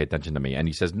need you to pay attention to me. And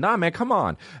he says, nah, man, come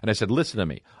on. And I said, listen to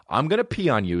me. I'm going to pee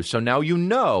on you, so now you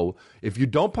know if you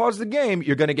don't pause the game,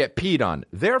 you're going to get peed on.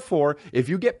 Therefore, if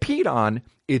you get peed on,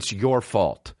 it's your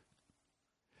fault.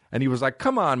 And he was like,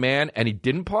 come on, man. And he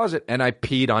didn't pause it, and I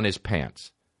peed on his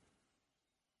pants.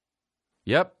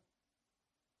 Yep.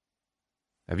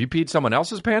 Have you peed someone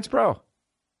else's pants, bro?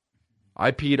 I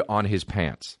peed on his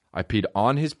pants.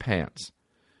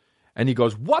 And he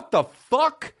goes, what the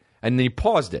fuck? And then he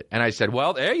paused it. And I said,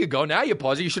 well, there you go. Now you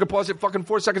pause it. You should have paused it fucking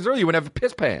 4 seconds earlier. You wouldn't have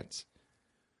piss pants.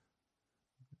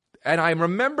 And I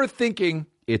remember thinking,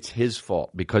 it's his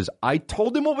fault because I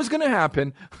told him what was going to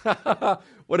happen.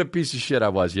 What a piece of shit I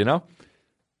was, you know?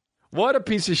 What a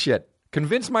piece of shit.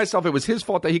 Convinced myself it was his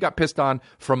fault that he got pissed on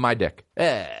from my dick.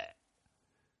 But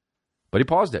he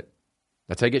paused it.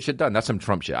 That's how you get shit done. That's some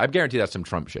Trump shit. I guarantee that's some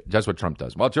Trump shit. That's what Trump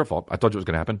does. Well, it's your fault. I told you it was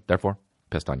going to happen. Therefore,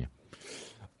 pissed on you.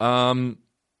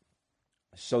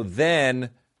 So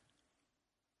then,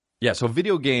 yeah, so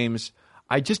video games,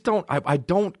 I just don't, I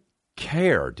don't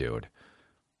care, dude.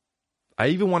 I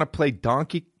even want to play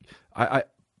Donkey. I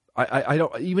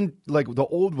don't even like the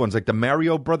old ones, like the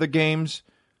Mario Brother games,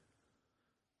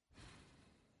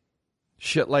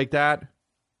 shit like that.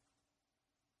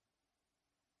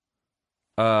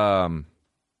 I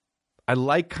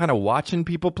like kind of watching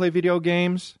people play video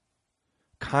games,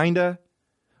 kinda,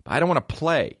 but I don't want to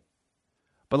play.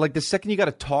 But like the second you got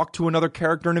to talk to another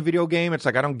character in a video game, it's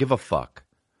like I don't give a fuck.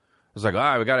 It's like, all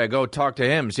right, we got to go talk to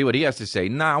him, see what he has to say.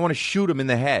 Nah, I want to shoot him in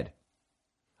the head.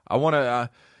 I want to,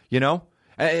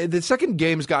 the second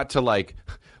games got to like,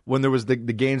 when there was the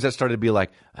games that started to be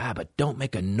like, but don't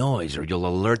make a noise or you'll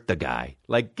alert the guy.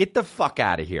 Like, get the fuck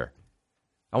out of here.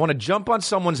 I want to jump on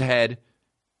someone's head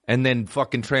and then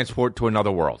fucking transport to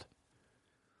another world.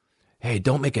 Hey,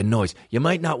 don't make a noise. You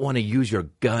might not want to use your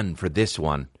gun for this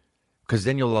one because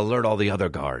then you'll alert all the other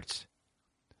guards.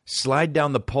 Slide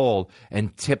down the pole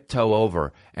and tiptoe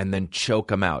over and then choke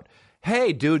them out.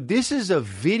 Hey, dude, this is a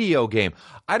video game.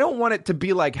 I don't want it to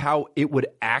be like how it would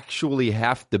actually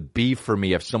have to be for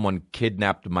me if someone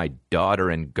kidnapped my daughter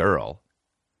and girl.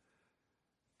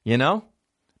 You know?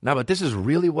 No, but this is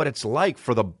really what it's like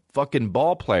for the fucking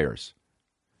ball players.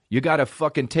 You got to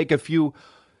fucking take a few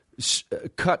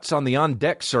cuts on the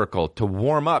on-deck circle to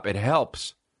warm up. It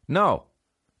helps. No.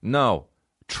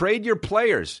 Trade your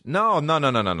players. No.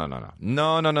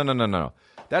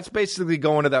 That's basically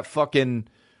going to that fucking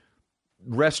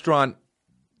restaurant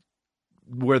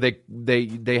where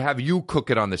they have you cook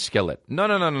it on the skillet.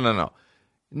 No.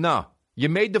 You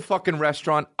made the fucking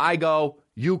restaurant. I go,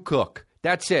 you cook.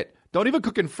 That's it. Don't even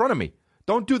cook in front of me.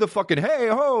 Don't do the fucking, hey,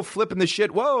 ho, flipping the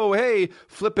shit. Whoa, hey,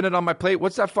 flipping it on my plate.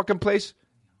 What's that fucking place?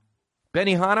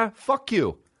 Benihana? Fuck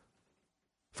you.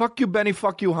 Fuck you, Benny.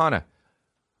 Fuck you, Hana.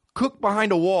 Cook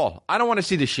behind a wall. I don't want to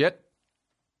see the shit.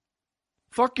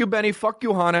 Fuck you, Benny. Fuck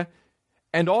you, Hana.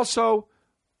 And also,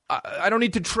 I don't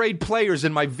need to trade players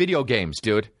in my video games,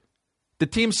 dude. The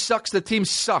team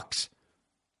sucks.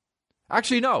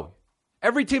 Actually, no.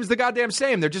 Every team's the goddamn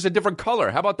same. They're just a different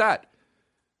color. How about that?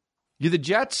 You the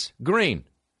Jets? Green.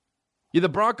 You the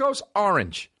Broncos?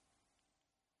 Orange.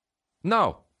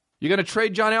 No. You going to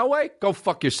trade John Elway? Go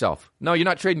fuck yourself. No, you're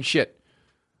not trading shit.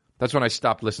 That's when I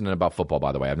stopped listening about football,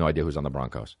 by the way. I have no idea who's on the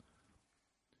Broncos.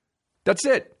 That's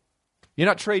it. You're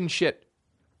not trading shit.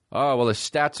 Oh, well, the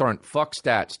stats aren't. Fuck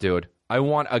stats, dude. I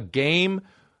want a game.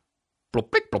 Or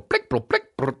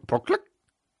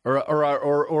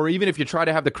even if you try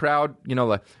to have the crowd,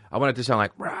 I want it to sound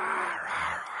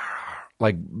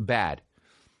like bad.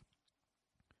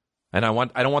 And I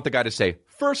don't want the guy to say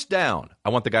first down. I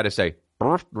want the guy to say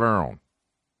first down.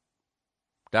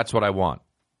 That's what I want.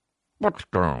 First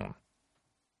down.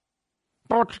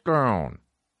 First down.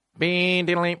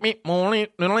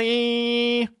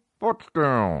 First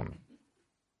down.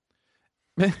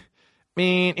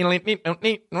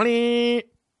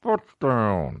 First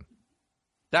down.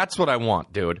 That's what I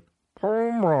want, dude.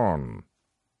 Home run.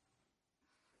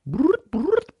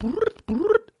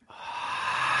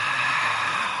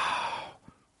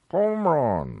 Home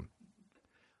run.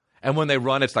 And when they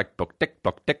run, it's like block tick,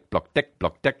 block tick, block tick,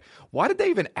 block tick. Why did they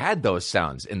even add those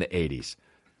sounds in the 80s?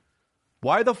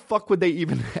 Why the fuck would they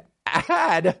even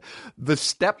add the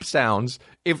step sounds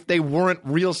if they weren't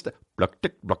real step? Block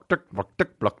tick, block tick, block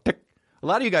tick, block tick. A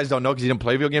lot of you guys don't know because you didn't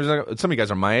play video games. Some of you guys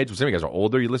are my age. Some of you guys are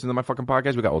older. You listen to my fucking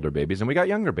podcast. We got older babies and we got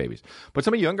younger babies. But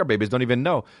some of you younger babies don't even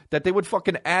know that they would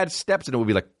fucking add steps and it would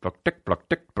be like block tick, block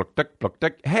tick, block tick, block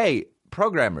tick. Hey,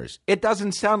 programmers, it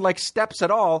doesn't sound like steps at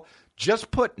all.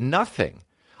 Just put nothing.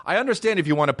 I understand if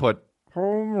you want to put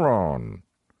home run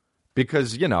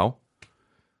because, you know,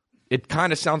 it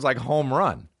kind of sounds like home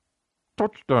run.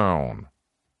 Touchdown.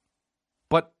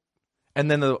 But,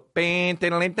 and then the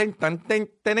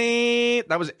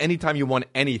that was anytime you won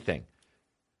anything.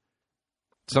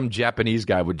 Some Japanese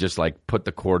guy would just like put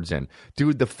the chords in.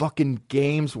 Dude, the fucking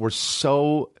games were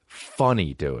so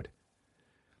funny, dude.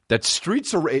 That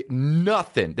Streets of Rage,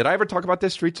 nothing. Did I ever talk about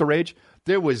this, Streets of Rage?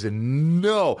 There was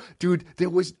no, dude,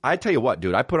 I tell you what,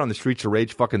 dude, I put on the Streets of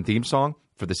Rage fucking theme song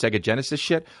for the Sega Genesis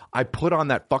shit. I put on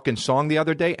that fucking song the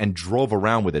other day and drove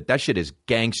around with it. That shit is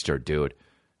gangster, dude.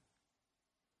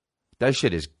 That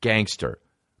shit is gangster.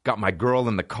 Got my girl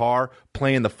in the car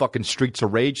playing the fucking Streets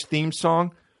of Rage theme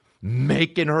song,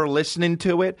 making her listening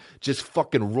to it, just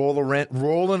fucking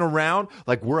rolling around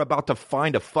like we're about to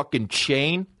find a fucking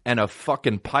chain and a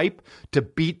fucking pipe to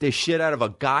beat the shit out of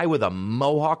a guy with a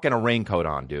mohawk and a raincoat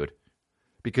on, dude.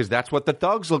 Because that's what the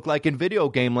thugs look like in video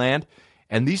game land.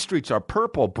 And these streets are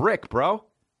purple brick, bro.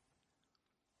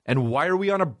 And why are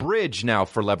we on a bridge now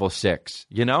for level 6,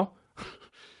 you know?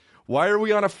 Why are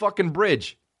we on a fucking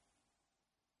bridge?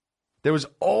 There was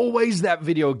always that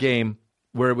video game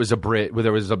where it was a bridge, where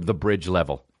there was the bridge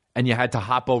level, and you had to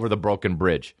hop over the broken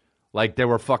bridge. Like there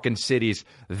were fucking cities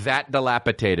that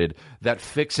dilapidated that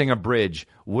fixing a bridge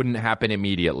wouldn't happen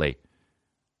immediately.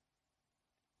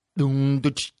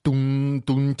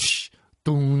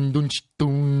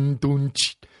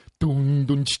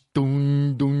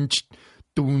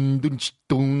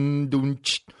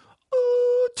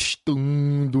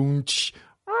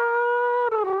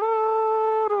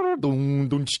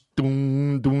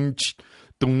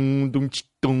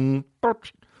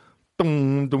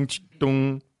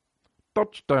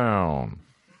 Touchdown.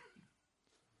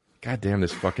 God damn,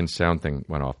 this fucking sound thing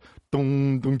went off.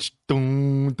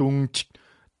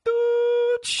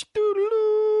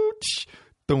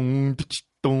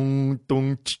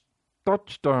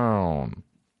 Touchdown.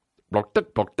 Block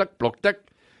tick, block tick, block tick.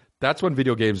 That's when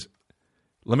video games.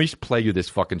 Let me play you this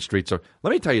fucking Streets of.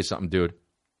 Let me tell you something, dude.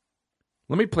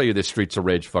 Let me play you this Streets of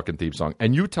Rage fucking theme song,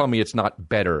 and you tell me it's not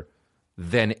better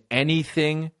than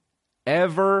anything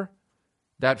ever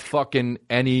that's come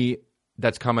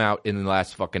out in the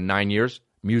last fucking 9 years,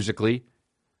 musically,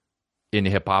 in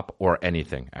hip-hop, or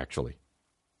anything, actually.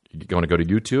 You're going to go to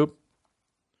YouTube.com,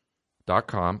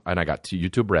 and I got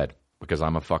YouTube Red, because I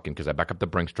back up the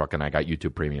Brinks truck, and I got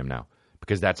YouTube Premium now.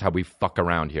 Because that's how we fuck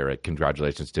around here at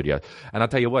Congratulations Studio. And I'll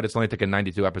tell you what, it's only taken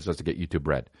 92 episodes to get YouTube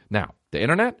Red. Now, the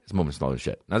internet is moving slow as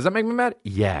shit. Now, does that make me mad?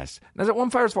 Yes. Now, is it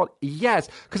One Fire's fault? Yes.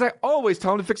 Because I always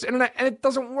tell them to fix the internet, and it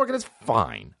doesn't work, and it's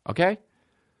fine. Okay?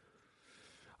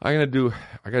 I gotta do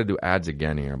ads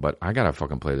again here, but I gotta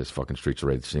fucking play this fucking Streets of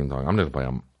Rage theme song. I'm just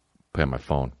gonna play on my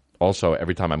phone. Also,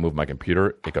 every time I move my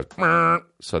computer, it goes,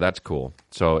 so that's cool.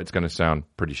 So it's gonna sound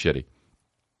pretty shitty.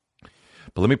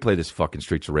 But let me play this fucking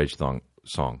Streets of Rage song.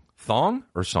 Thong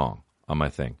or song on my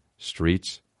thing?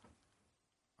 Streets.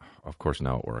 Of course,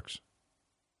 now it works.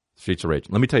 Streets of Rage.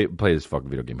 Let me play this fucking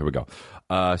video game. Here we go.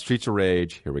 Streets of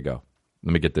Rage. Here we go.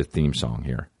 Let me get the theme song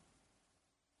here.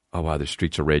 Oh, wow, the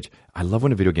Streets of Rage. I love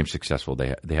when a video game's successful.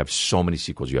 They have so many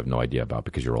sequels you have no idea about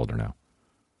because you're older now.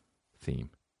 Theme.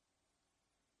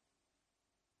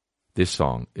 This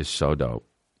song is so dope.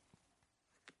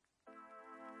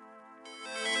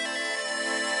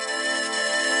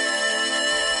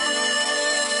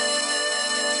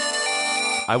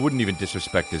 I wouldn't even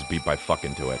disrespect this beat by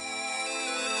fucking to it.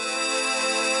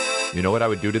 You know what I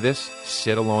would do to this?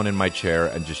 Sit alone in my chair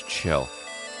and just chill.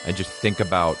 And just think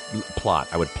about plot.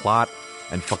 I would plot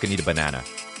and fucking eat a banana.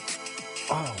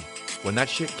 Oh, when that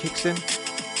shit kicks in.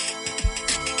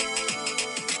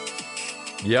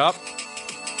 Yep.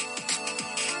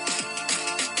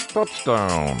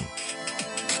 Touchdown.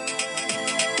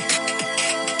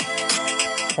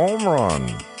 Home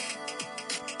run.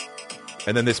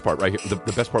 And then this part right here. The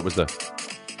best part was the...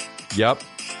 Yep.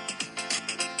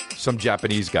 Some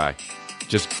Japanese guy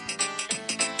just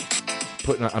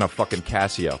putting on a fucking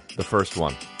Casio. The first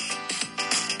one.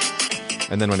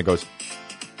 And then when it goes,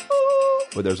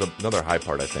 well, there's another high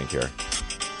part, I think, here.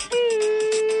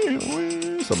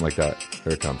 Something like that.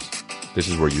 Here it comes. This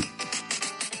is where you...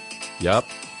 Yep.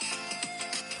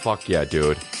 Fuck yeah,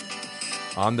 dude.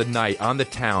 On the night, on the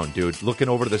town, dude. Looking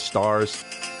over to the stars.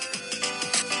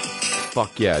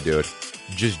 Fuck yeah, dude.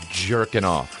 Just jerking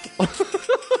off.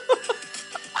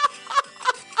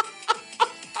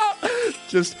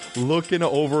 Just looking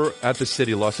over at the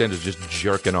city of Los Angeles, just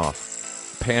jerking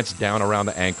off. Pants down around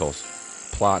the ankles.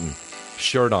 Plotting.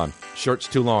 Shirt on. Shirt's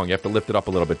too long. You have to lift it up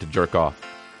a little bit to jerk off.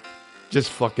 Just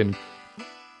fucking...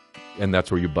 And that's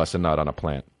where you bust a nut on a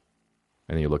plant.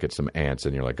 And then you look at some ants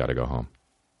and you're like, gotta go home.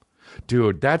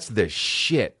 Dude, that's the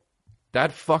shit.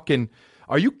 That fucking...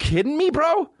 Are you kidding me,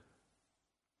 bro?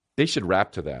 They should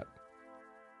rap to that.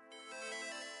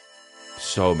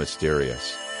 So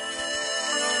mysterious.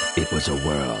 It was a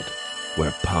world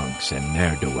where punks and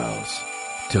ne'er-do-wells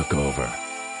took over.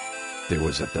 There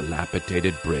was a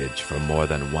dilapidated bridge for more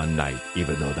than one night,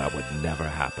 even though that would never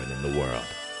happen in the world.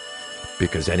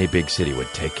 Because any big city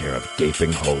would take care of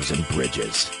gaping holes in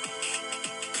bridges.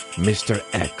 Mr.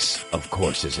 X, of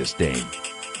course is his name,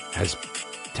 has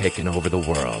taken over the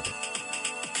world.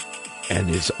 And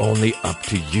is only up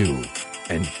to you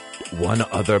and one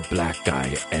other black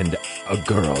guy and a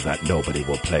girl that nobody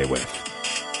will play with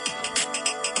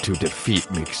to defeat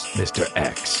Mr.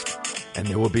 X. And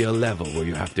there will be a level where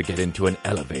you have to get into an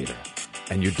elevator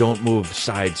and you don't move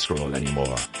side scroll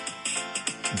anymore.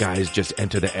 Guys just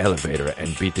enter the elevator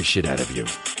and beat the shit out of you.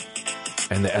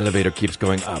 And the elevator keeps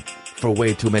going up for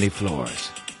way too many floors,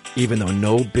 even though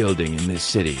no building in this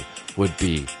city would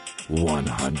be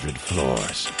 100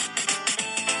 floors.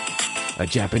 A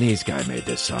Japanese guy made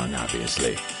this song,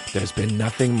 obviously. There's been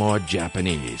nothing more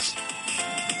Japanese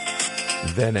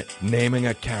than naming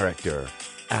a character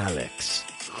Alex.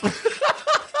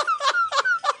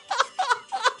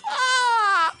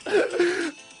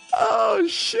 Oh,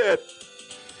 shit.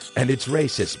 And it's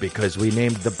racist because we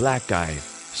named the black guy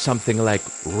something like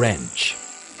Wrench.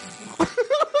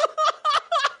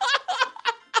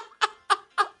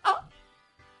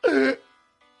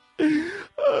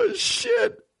 Oh,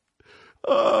 shit.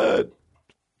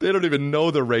 They don't even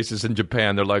know they're racist in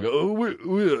Japan. They're like,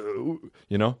 oh,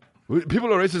 you know,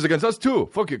 people are racist against us too.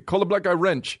 Fuck it, call the black guy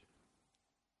Wrench.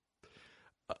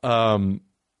 Oh,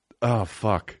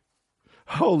 fuck.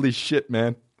 Holy shit,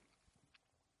 man.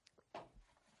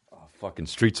 Oh, fucking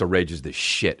Streets of Rage is the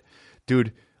shit.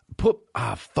 Dude,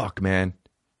 fuck, man.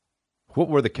 What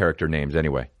were the character names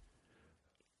anyway?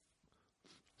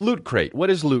 Loot Crate.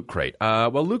 What is Loot Crate?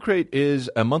 Well, Loot Crate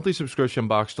is a monthly subscription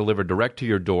box delivered direct to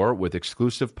your door with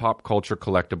exclusive pop culture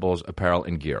collectibles, apparel,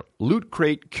 and gear. Loot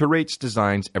Crate curates,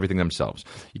 designs everything themselves.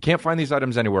 You can't find these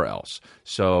items anywhere else.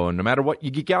 So no matter what you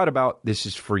geek out about, this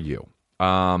is for you.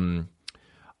 I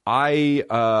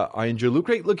enjoy Loot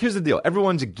Crate. Look, here's the deal.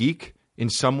 Everyone's a geek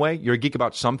in some way. You're a geek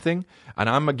about something, and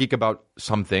I'm a geek about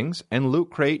some things. And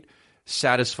Loot Crate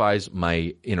satisfies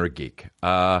my inner geek.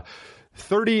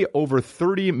 Over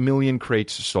 30 million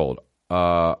crates sold.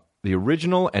 The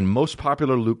original and most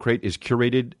popular Loot Crate is a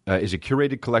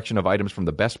curated collection of items from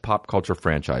the best pop culture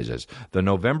franchises. The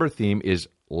November theme is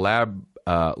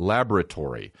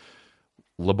laboratory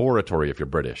if you're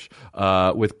British,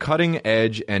 with cutting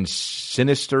edge and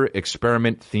sinister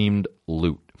experiment themed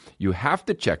loot. You have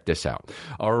to check this out.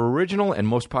 Our original and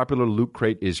most popular Loot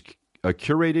Crate is a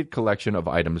curated collection of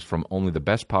items from only the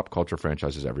best pop culture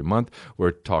franchises every month.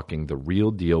 We're talking the real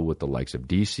deal with the likes of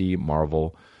DC,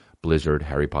 Marvel, Blizzard,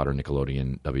 Harry Potter,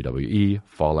 Nickelodeon, WWE,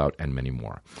 Fallout, and many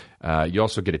more. You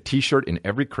also get a t-shirt in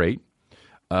every crate.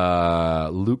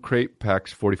 Loot Crate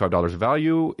packs $45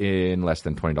 value in less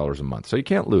than $20 a month, so you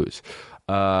can't lose.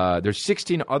 There's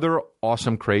 16 other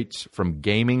awesome crates from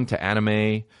gaming to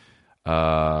anime.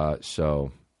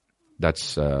 So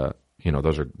that's...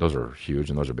 those are huge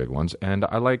and those are big ones. And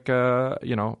I like,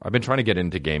 I've been trying to get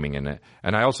into gaming and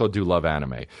I also do love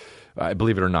anime,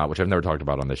 believe it or not, which I've never talked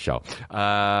about on this show.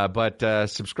 But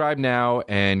subscribe now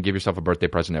and give yourself a birthday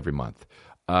present every month.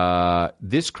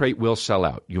 This crate will sell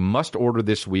out. You must order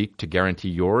this week to guarantee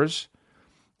yours,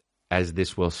 as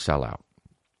this will sell out.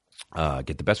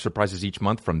 Get the best surprises each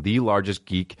month from the largest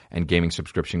geek and gaming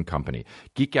subscription company.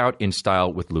 Geek out in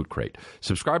style with Loot Crate.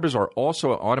 Subscribers are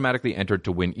also automatically entered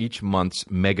to win each month's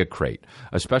Mega Crate,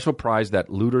 a special prize that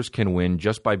looters can win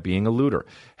just by being a looter.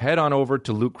 Head on over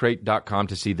to lootcrate.com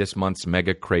to see this month's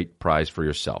Mega Crate prize for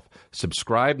yourself.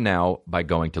 Subscribe now by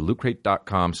going to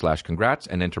lootcrate.com/congrats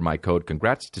and enter my code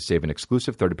congrats to save an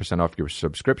exclusive 30% off your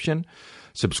subscription.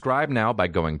 Subscribe now by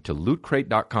going to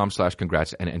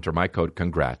lootcrate.com/congrats and enter my code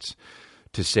congrats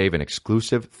to save an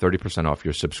exclusive 30% off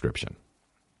your subscription.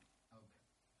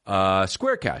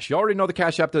 Square Cash. You already know the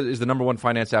Cash App is the number one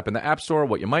finance app in the App Store.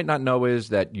 What you might not know is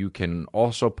that you can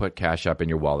also put Cash App in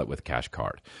your wallet with Cash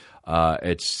Card.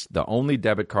 It's the only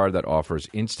debit card that offers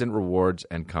instant rewards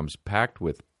and comes packed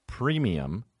with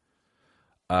premium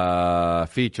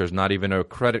features not even a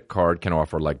credit card can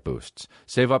offer, like boosts.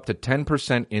 Save up to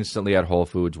 10% instantly at Whole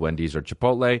Foods, Wendy's, or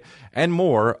Chipotle, and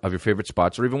more of your favorite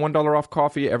spots, or even $1 off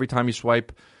coffee every time you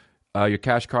swipe your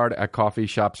Cash Card at coffee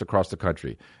shops across the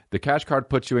country. The Cash Card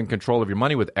puts you in control of your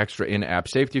money with extra in-app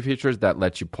safety features that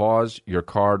lets you pause your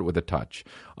card with a touch.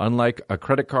 Unlike a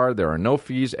credit card, there are no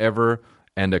fees ever,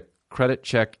 and a credit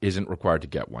check isn't required to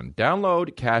get one.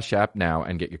 Download Cash App now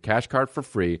and get your Cash Card for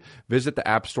free. Visit the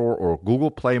App Store or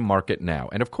Google Play Market now.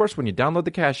 And of course, when you download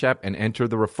the Cash App and enter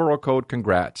the referral code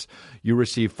CONGRATS, you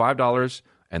receive $5,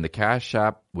 and the Cash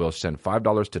App will send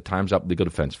 $5 to Time's Up Legal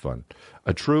Defense Fund.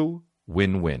 A true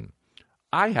win-win.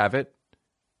 I have it.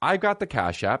 I got the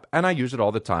Cash App, and I use it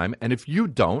all the time. And if you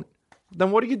don't,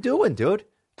 then what are you doing, dude?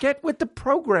 Get with the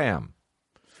program.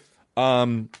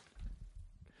 God,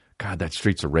 that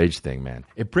Streets of Rage thing, man.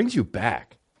 It brings you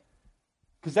back.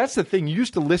 Because that's the thing. You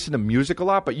used to listen to music a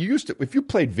lot, but you used to, if you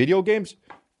played video games,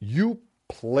 you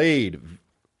played.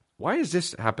 Why is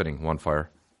this happening, OneFire?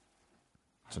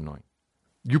 It's annoying.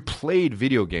 You played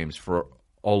video games for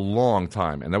a long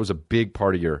time, and that was a big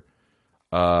part of your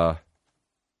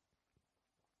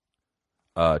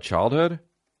childhood.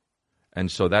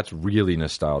 And so that's really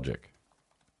nostalgic.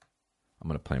 I'm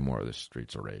going to play more of this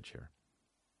Streets of Rage here.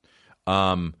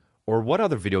 Or what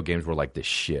other video games were like this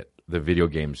shit? The video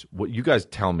games, what you guys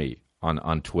tell me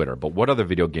on Twitter, but what other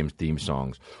video games theme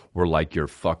songs were like your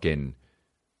fucking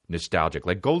nostalgic?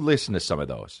 Like, go listen to some of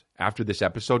those. After this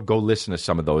episode, go listen to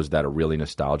some of those that are really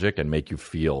nostalgic and make you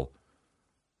feel,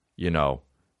 you know,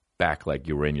 back like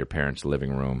you were in your parents'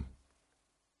 living room.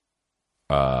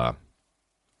 Or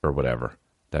whatever.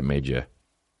 That made you.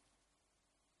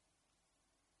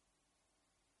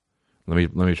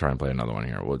 Let me try and play another one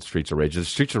here. Well, it's Streets of Rage. It's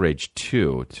Streets of Rage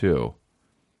 2, too.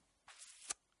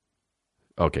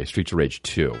 Okay, Streets of Rage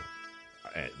 2.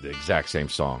 The exact same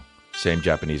song. Same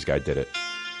Japanese guy did it.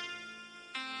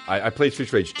 I played Streets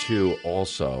of Rage 2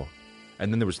 also.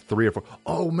 And then there was 3 or 4.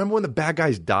 Oh, remember when the bad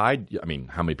guys died? I mean,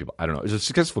 how many people? I don't know. It was a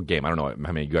successful game. I don't know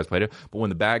how many of you guys played it. But when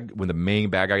the main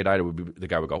bad guy died, it would be, the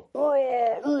guy would go,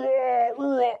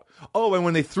 oh, and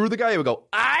when they threw the guy, he would go,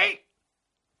 "Aye."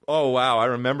 Oh, wow, I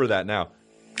remember that now.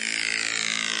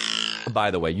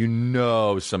 By the way, you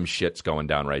know some shit's going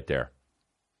down right there.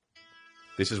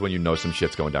 This is when you know some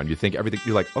shit's going down. You think everything,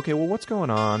 you're like, okay, well, what's going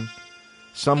on?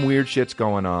 Some weird shit's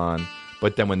going on.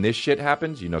 But then when this shit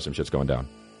happens, you know some shit's going down.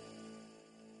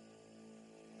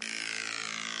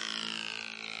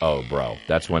 Oh, bro,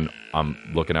 that's when I'm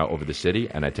looking out over the city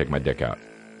and I take my dick out.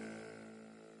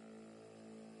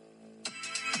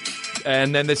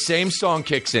 And then the same song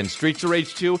kicks in. Streets of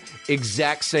Rage 2,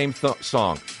 exact same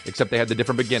song, except they had the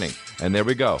different beginning. And there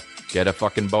we go. Get a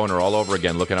fucking boner all over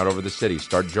again, looking out over the city.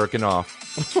 Start jerking off.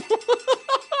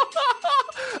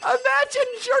 Imagine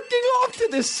jerking off to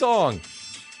this song.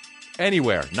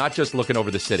 Anywhere, not just looking over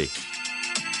the city.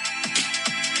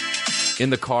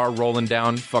 In the car, rolling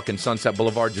down fucking Sunset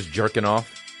Boulevard, just jerking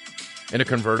off. In a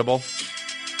convertible.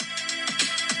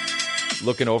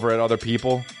 Looking over at other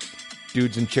people.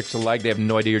 Dudes and chicks alike, they have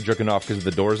no idea you're jerking off because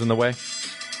the door's in the way.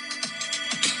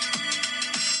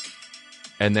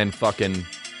 And then fucking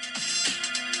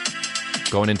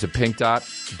going into Pink Dot,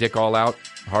 dick all out,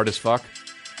 hard as fuck.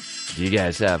 Do you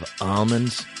guys have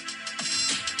almonds?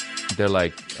 They're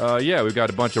like, yeah, we've got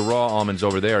a bunch of raw almonds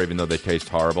over there, even though they taste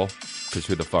horrible. Because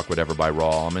who the fuck would ever buy raw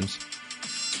almonds?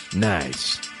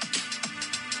 Nice.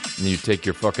 And you take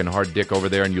your fucking hard dick over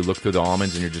there and you look through the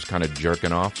almonds and you're just kind of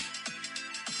jerking off.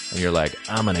 And you're like,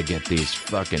 I'm going to get these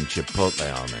fucking Chipotle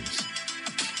almonds.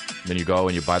 And then you go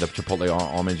and you buy the Chipotle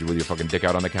almonds with your fucking dick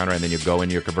out on the counter, and then you go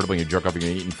into your convertible and you jerk off and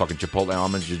you're eating fucking Chipotle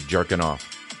almonds, just jerking off.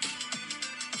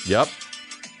 Yep.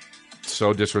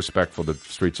 So disrespectful to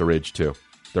Streets of Rage 2.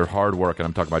 They're hard work, and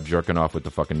I'm talking about jerking off with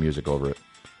the fucking music over it.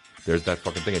 There's that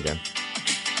fucking thing again.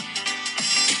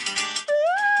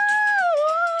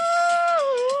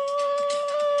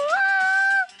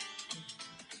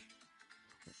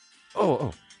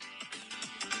 Oh.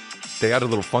 They added a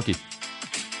little funky.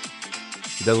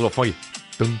 That little funky.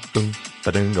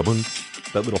 That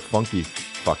little funky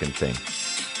fucking thing.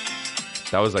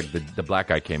 That was like the black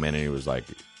guy came in and he was like,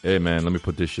 hey man, let me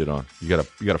put this shit on. You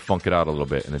gotta funk it out a little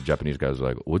bit. And the Japanese guy was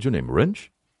like, what's your name,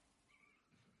 Wrench?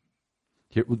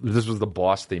 Here, this was the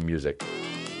boss theme music.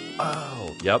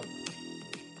 Oh, yep.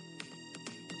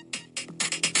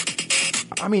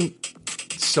 I mean,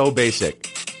 so basic.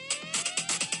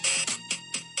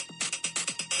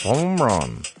 Home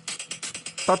run.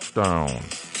 Touchdown.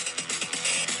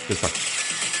 Good fuck.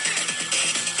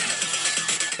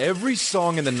 Every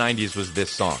song in the 90s was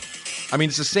this song. I mean,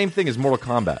 it's the same thing as Mortal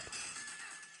Kombat.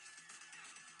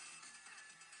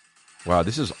 Wow,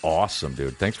 this is awesome,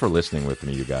 dude. Thanks for listening with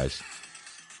me, you guys.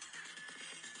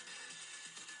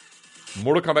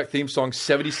 Mortal Kombat theme song,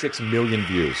 76 million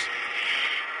views.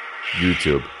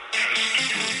 YouTube.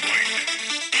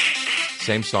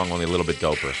 Same song, only a little bit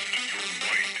doper.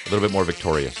 A little bit more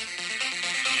victorious.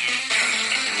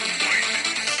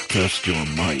 Test your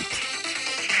might.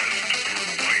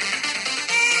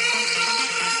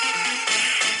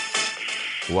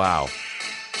 Wow.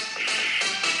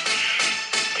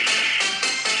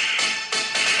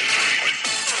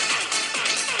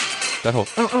 That whole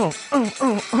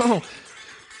oh.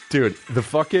 Dude, the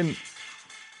fucking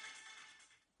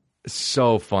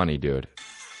so funny, dude.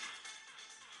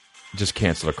 Just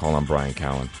cancel a call on Brian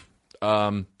Callen.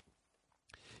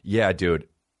 Yeah, dude.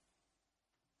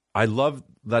 I love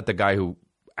that the guy who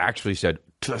actually said,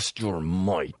 test your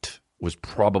might, was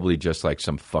probably just like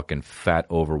some fucking fat,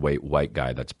 overweight white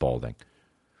guy that's balding.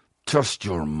 Test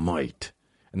your might.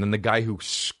 And then the guy who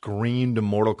screamed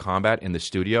Mortal Kombat in the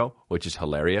studio, which is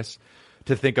hilarious,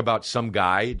 to think about some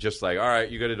guy just like, all right,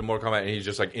 you got to do Mortal Kombat, and he's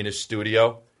just like in his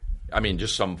studio. I mean,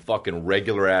 just some fucking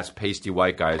regular-ass pasty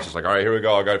white guy. It's just like, all right, here we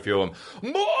go. I got a few of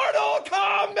them. Mortal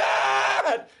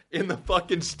Kombat! In the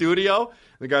fucking studio.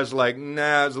 The guy's like,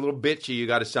 nah, it's a little bitchy. You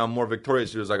got to sound more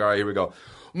victorious. He was like, all right, here we go.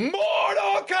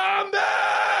 Mortal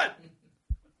Kombat!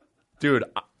 Dude,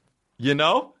 you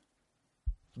know?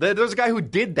 There's a guy who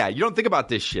did that. You don't think about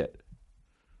this shit.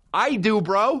 I do,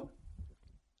 bro.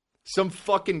 Some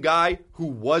fucking guy who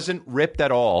wasn't ripped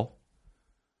at all.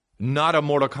 Not a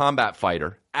Mortal Kombat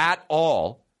fighter at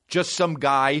all. Just some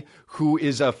guy who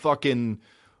is a fucking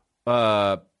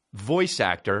voice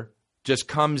actor just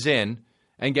comes in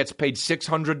and gets paid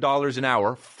 $600 an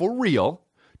hour for real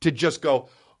to just go,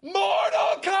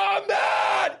 Mortal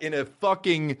Kombat! In a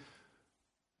fucking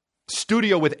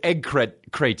studio with egg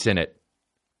crates in it.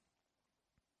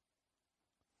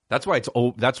 That's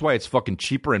why it's fucking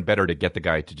cheaper and better to get the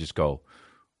guy to just go,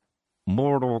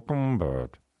 Mortal Kombat.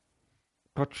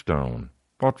 Touchdown.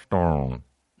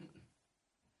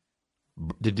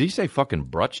 Did he say fucking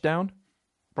Bruchdown?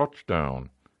 Bruchdown.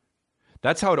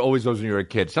 That's how it always goes when you're a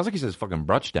kid. It sounds like he says fucking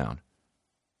Bruchdown.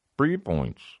 3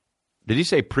 points. Did he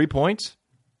say pre-points?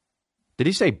 Did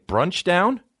he say brunch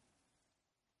down?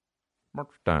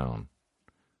 Bruchdown.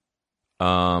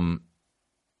 Bro,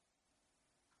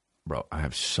 I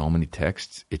have so many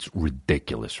texts. It's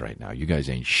ridiculous right now. You guys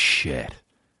ain't shit.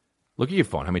 Look at your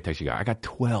phone. How many texts you got? I got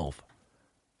 12.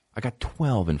 I got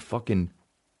 12 in fucking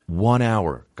 1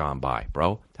 hour gone by,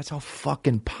 bro. That's how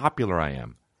fucking popular I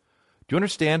am. Do you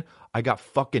understand? I got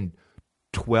fucking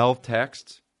 12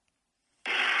 texts.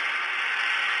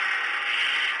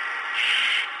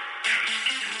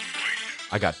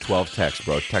 I got 12 texts,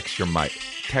 bro. Text your might.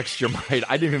 Text your might.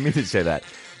 I didn't even mean to say that.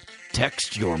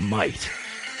 Text your might.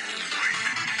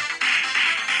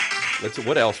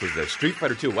 What else was there? Street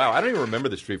Fighter 2. Wow, I don't even remember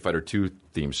the Street Fighter 2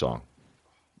 theme song.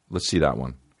 Let's see that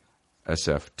one.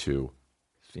 SF2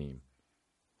 theme.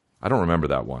 I don't remember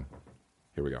that one.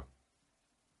 Here we go.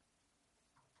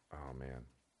 Oh, man.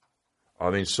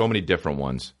 I mean, so many different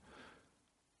ones.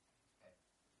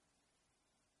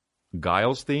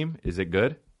 Guile's theme, is it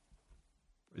good?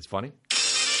 It's funny?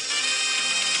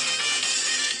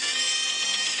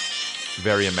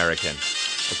 Very American,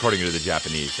 according to the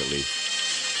Japanese, at least.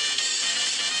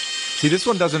 See, this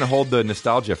one doesn't hold the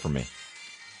nostalgia for me.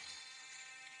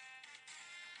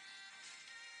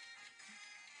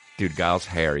 Dude, Guile's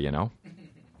hair, you know?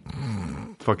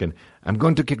 Fucking, I'm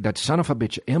going to kick that son of a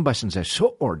bitch in Bison's ass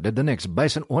so hard that the next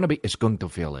Bison wannabe is going to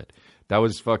feel it. That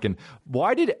was fucking...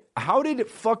 How did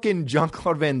fucking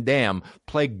Jean-Claude Van Damme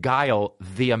play Guile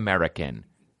the American?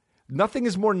 Nothing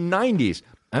is more 90s.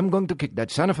 I'm going to kick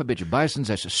that son of a bitch Bison's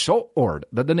ass so hard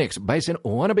that the next Bison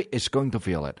wannabe is going to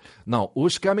feel it. Now,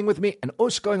 who's coming with me and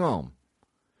who's going home?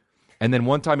 And then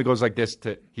one time he goes like this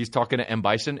he's talking to M.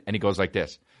 Bison and he goes like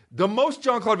this. The most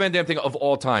Jean-Claude Van Damme thing of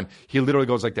all time. He literally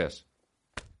goes like this.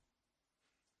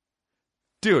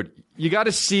 Dude, you got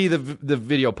to see the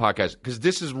video podcast because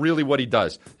this is really what he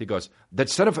does. He goes,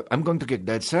 I'm going to kick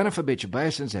that son of a bitch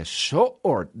Bison's ass so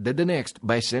hard that the next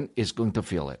Bison is going to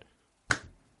feel it.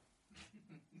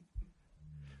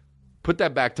 Put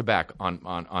that back to back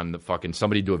on the fucking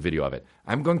somebody do a video of it.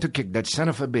 I'm going to kick that son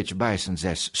of a bitch Bison's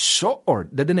ass so hard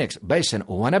that the next Bison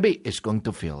wannabe is going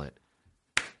to feel it.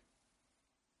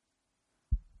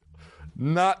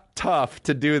 Not tough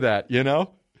to do that, you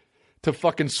know? To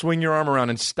fucking swing your arm around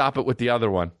and stop it with the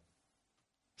other one.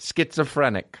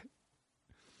 schizophrenic.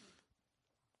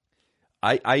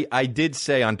 I did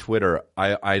say on Twitter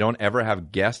I don't ever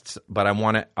have guests, but I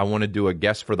want to do a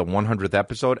guest for the 100th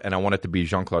episode, and I want it to be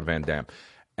Jean-Claude Van Damme.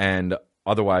 And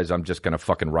otherwise, I'm just gonna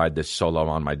fucking ride this solo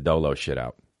on my dolo shit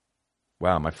out.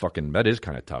 Wow, that is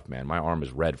kind of tough, man. My arm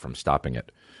is red from stopping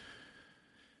it.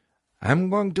 I'm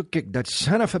going to kick that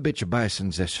son of a bitch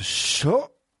bison's ass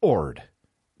so hard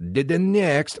that the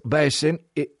next bison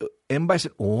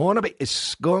wannabe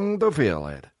is going to feel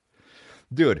it.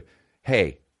 Dude,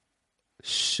 hey.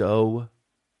 So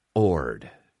hard,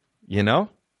 you know?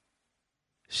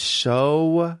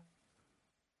 So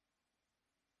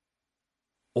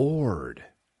hard.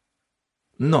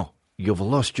 No, you've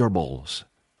lost your balls.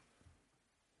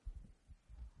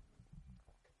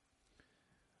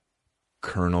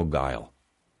 Colonel Guile.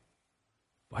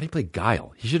 Why do you play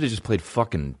Guile? He should have just played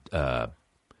fucking, what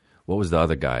was the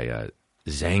other guy?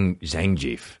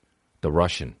 Zangief, the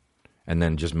Russian. And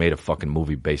then just made a fucking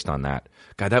movie based on that.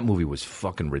 God, that movie was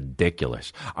fucking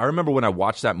ridiculous. I remember when I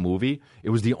watched that movie,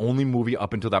 it was the only movie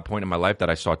up until that point in my life that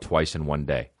I saw twice in one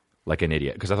day. Like an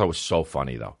idiot. Because I thought it was so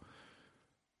funny, though.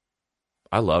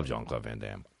 I love Jean-Claude Van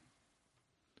Damme.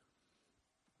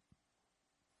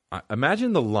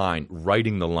 Imagine the line,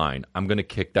 writing the line, I'm going to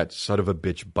kick that son of a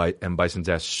bitch M. Bison's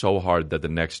ass so hard that the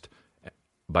next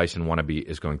Bison wannabe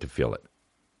is going to feel it.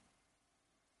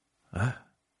 Huh?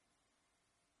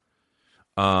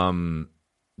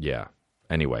 Yeah.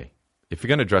 Anyway, if you're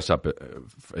going to dress up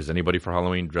as anybody for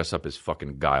Halloween, dress up as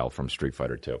fucking Guile from Street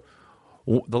Fighter 2.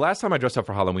 The last time I dressed up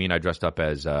for Halloween, I dressed up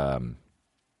as,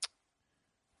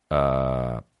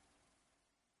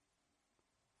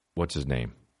 what's his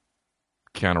name?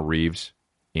 Keanu Reeves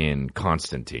in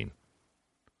Constantine.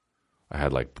 I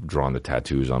had like drawn the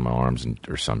tattoos on my arms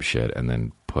or some shit, and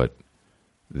then put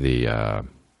the, I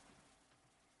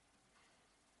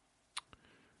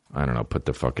don't know, put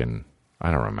the fucking,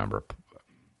 I don't remember,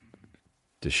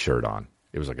 the shirt on.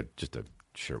 It was like just a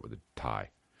shirt with a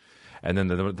tie. And then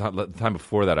the time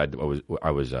before that, I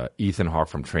was Ethan Hawke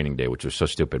from Training Day, which was so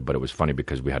stupid, but it was funny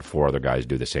because we had 4 other guys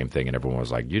do the same thing, and everyone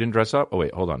was like, you didn't dress up? Oh,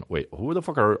 wait, hold on. Wait, who the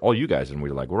fuck are all you guys? And we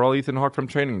were like, we're all Ethan Hawke from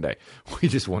Training Day. We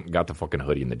just went and got the fucking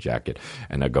hoodie and the jacket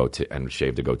and a goatee and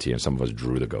shaved the goatee, and some of us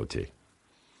drew the goatee.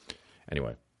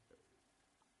 Anyway.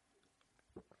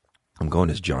 I'm going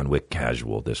as John Wick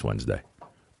casual this Wednesday.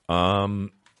 All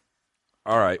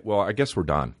right. Well, I guess we're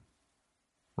done.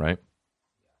 Right?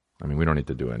 I mean, we don't need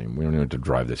to do any. We don't need to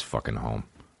drive this fucking home.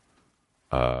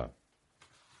 Oh,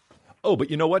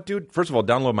 but you know what, dude? First of all,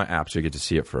 download my app so you get to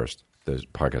see it first, the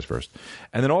podcast first.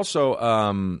 And then also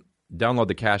download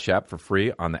the Cash App for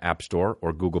free on the App Store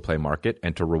or Google Play Market.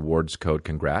 Enter rewards code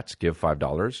congrats. Give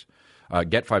 $5.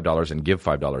 Get $5 and give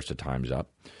 $5 to Time's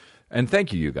Up. And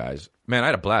thank you guys. Man, I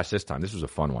had a blast this time. This was a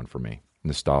fun one for me.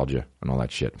 Nostalgia and all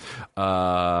that shit.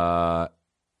 I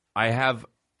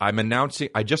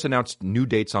just announced new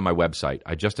dates on my website.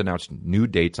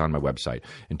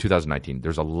 In 2019.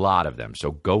 There's a lot of them.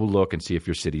 So go look and see if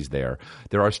your city's there.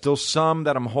 There are still some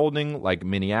that I'm holding, like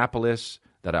Minneapolis,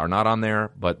 that are not on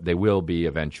there, but they will be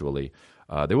eventually.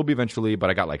 But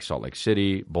I got like Salt Lake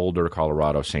City, Boulder,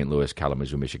 Colorado, St. Louis,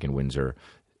 Kalamazoo, Michigan, Windsor,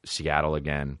 Seattle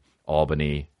again,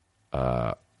 Albany,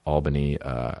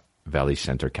 Valley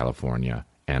Center, California,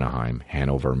 Anaheim,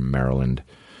 Hanover, Maryland,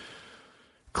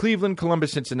 Cleveland,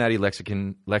 Columbus, Cincinnati,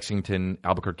 Lexington,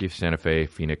 Albuquerque, Santa Fe,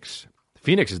 Phoenix.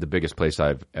 Phoenix is the biggest place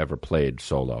I've ever played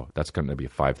solo. That's going to be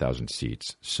 5,000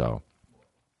 seats. So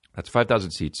that's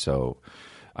 5,000 seats. So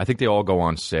I think they all go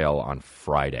on sale on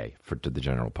Friday to the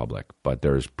general public. But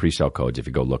there's pre-sale codes if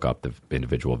you go look up the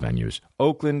individual venues.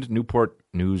 Oakland, Newport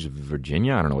News,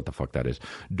 Virginia. I don't know what the fuck that is.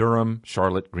 Durham,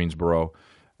 Charlotte, Greensboro,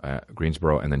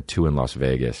 and then 2 in Las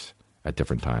Vegas at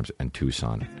different times, and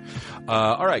Tucson.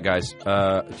 All right, guys.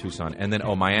 Tucson. And then,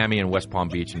 Miami and West Palm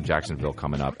Beach and Jacksonville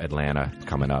coming up. Atlanta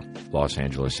coming up. Los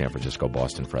Angeles, San Francisco,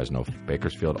 Boston, Fresno,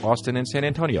 Bakersfield, Austin, and San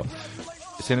Antonio.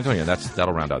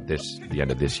 That'll round out the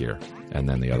end of this year. And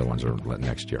then the other ones are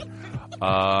next year.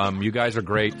 You guys are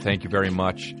great. Thank you very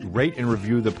much. Rate and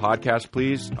review the podcast,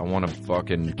 please. I want to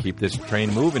fucking keep this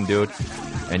train moving, dude.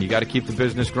 And you got to keep the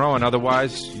business growing.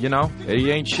 Otherwise, it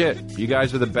ain't shit. You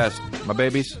guys are the best. My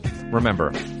babies,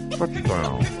 remember.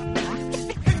 Bruchdown.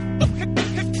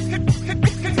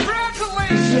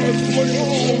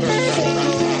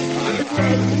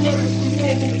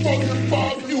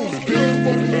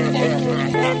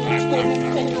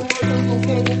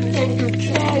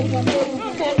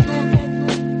 Motherfucker.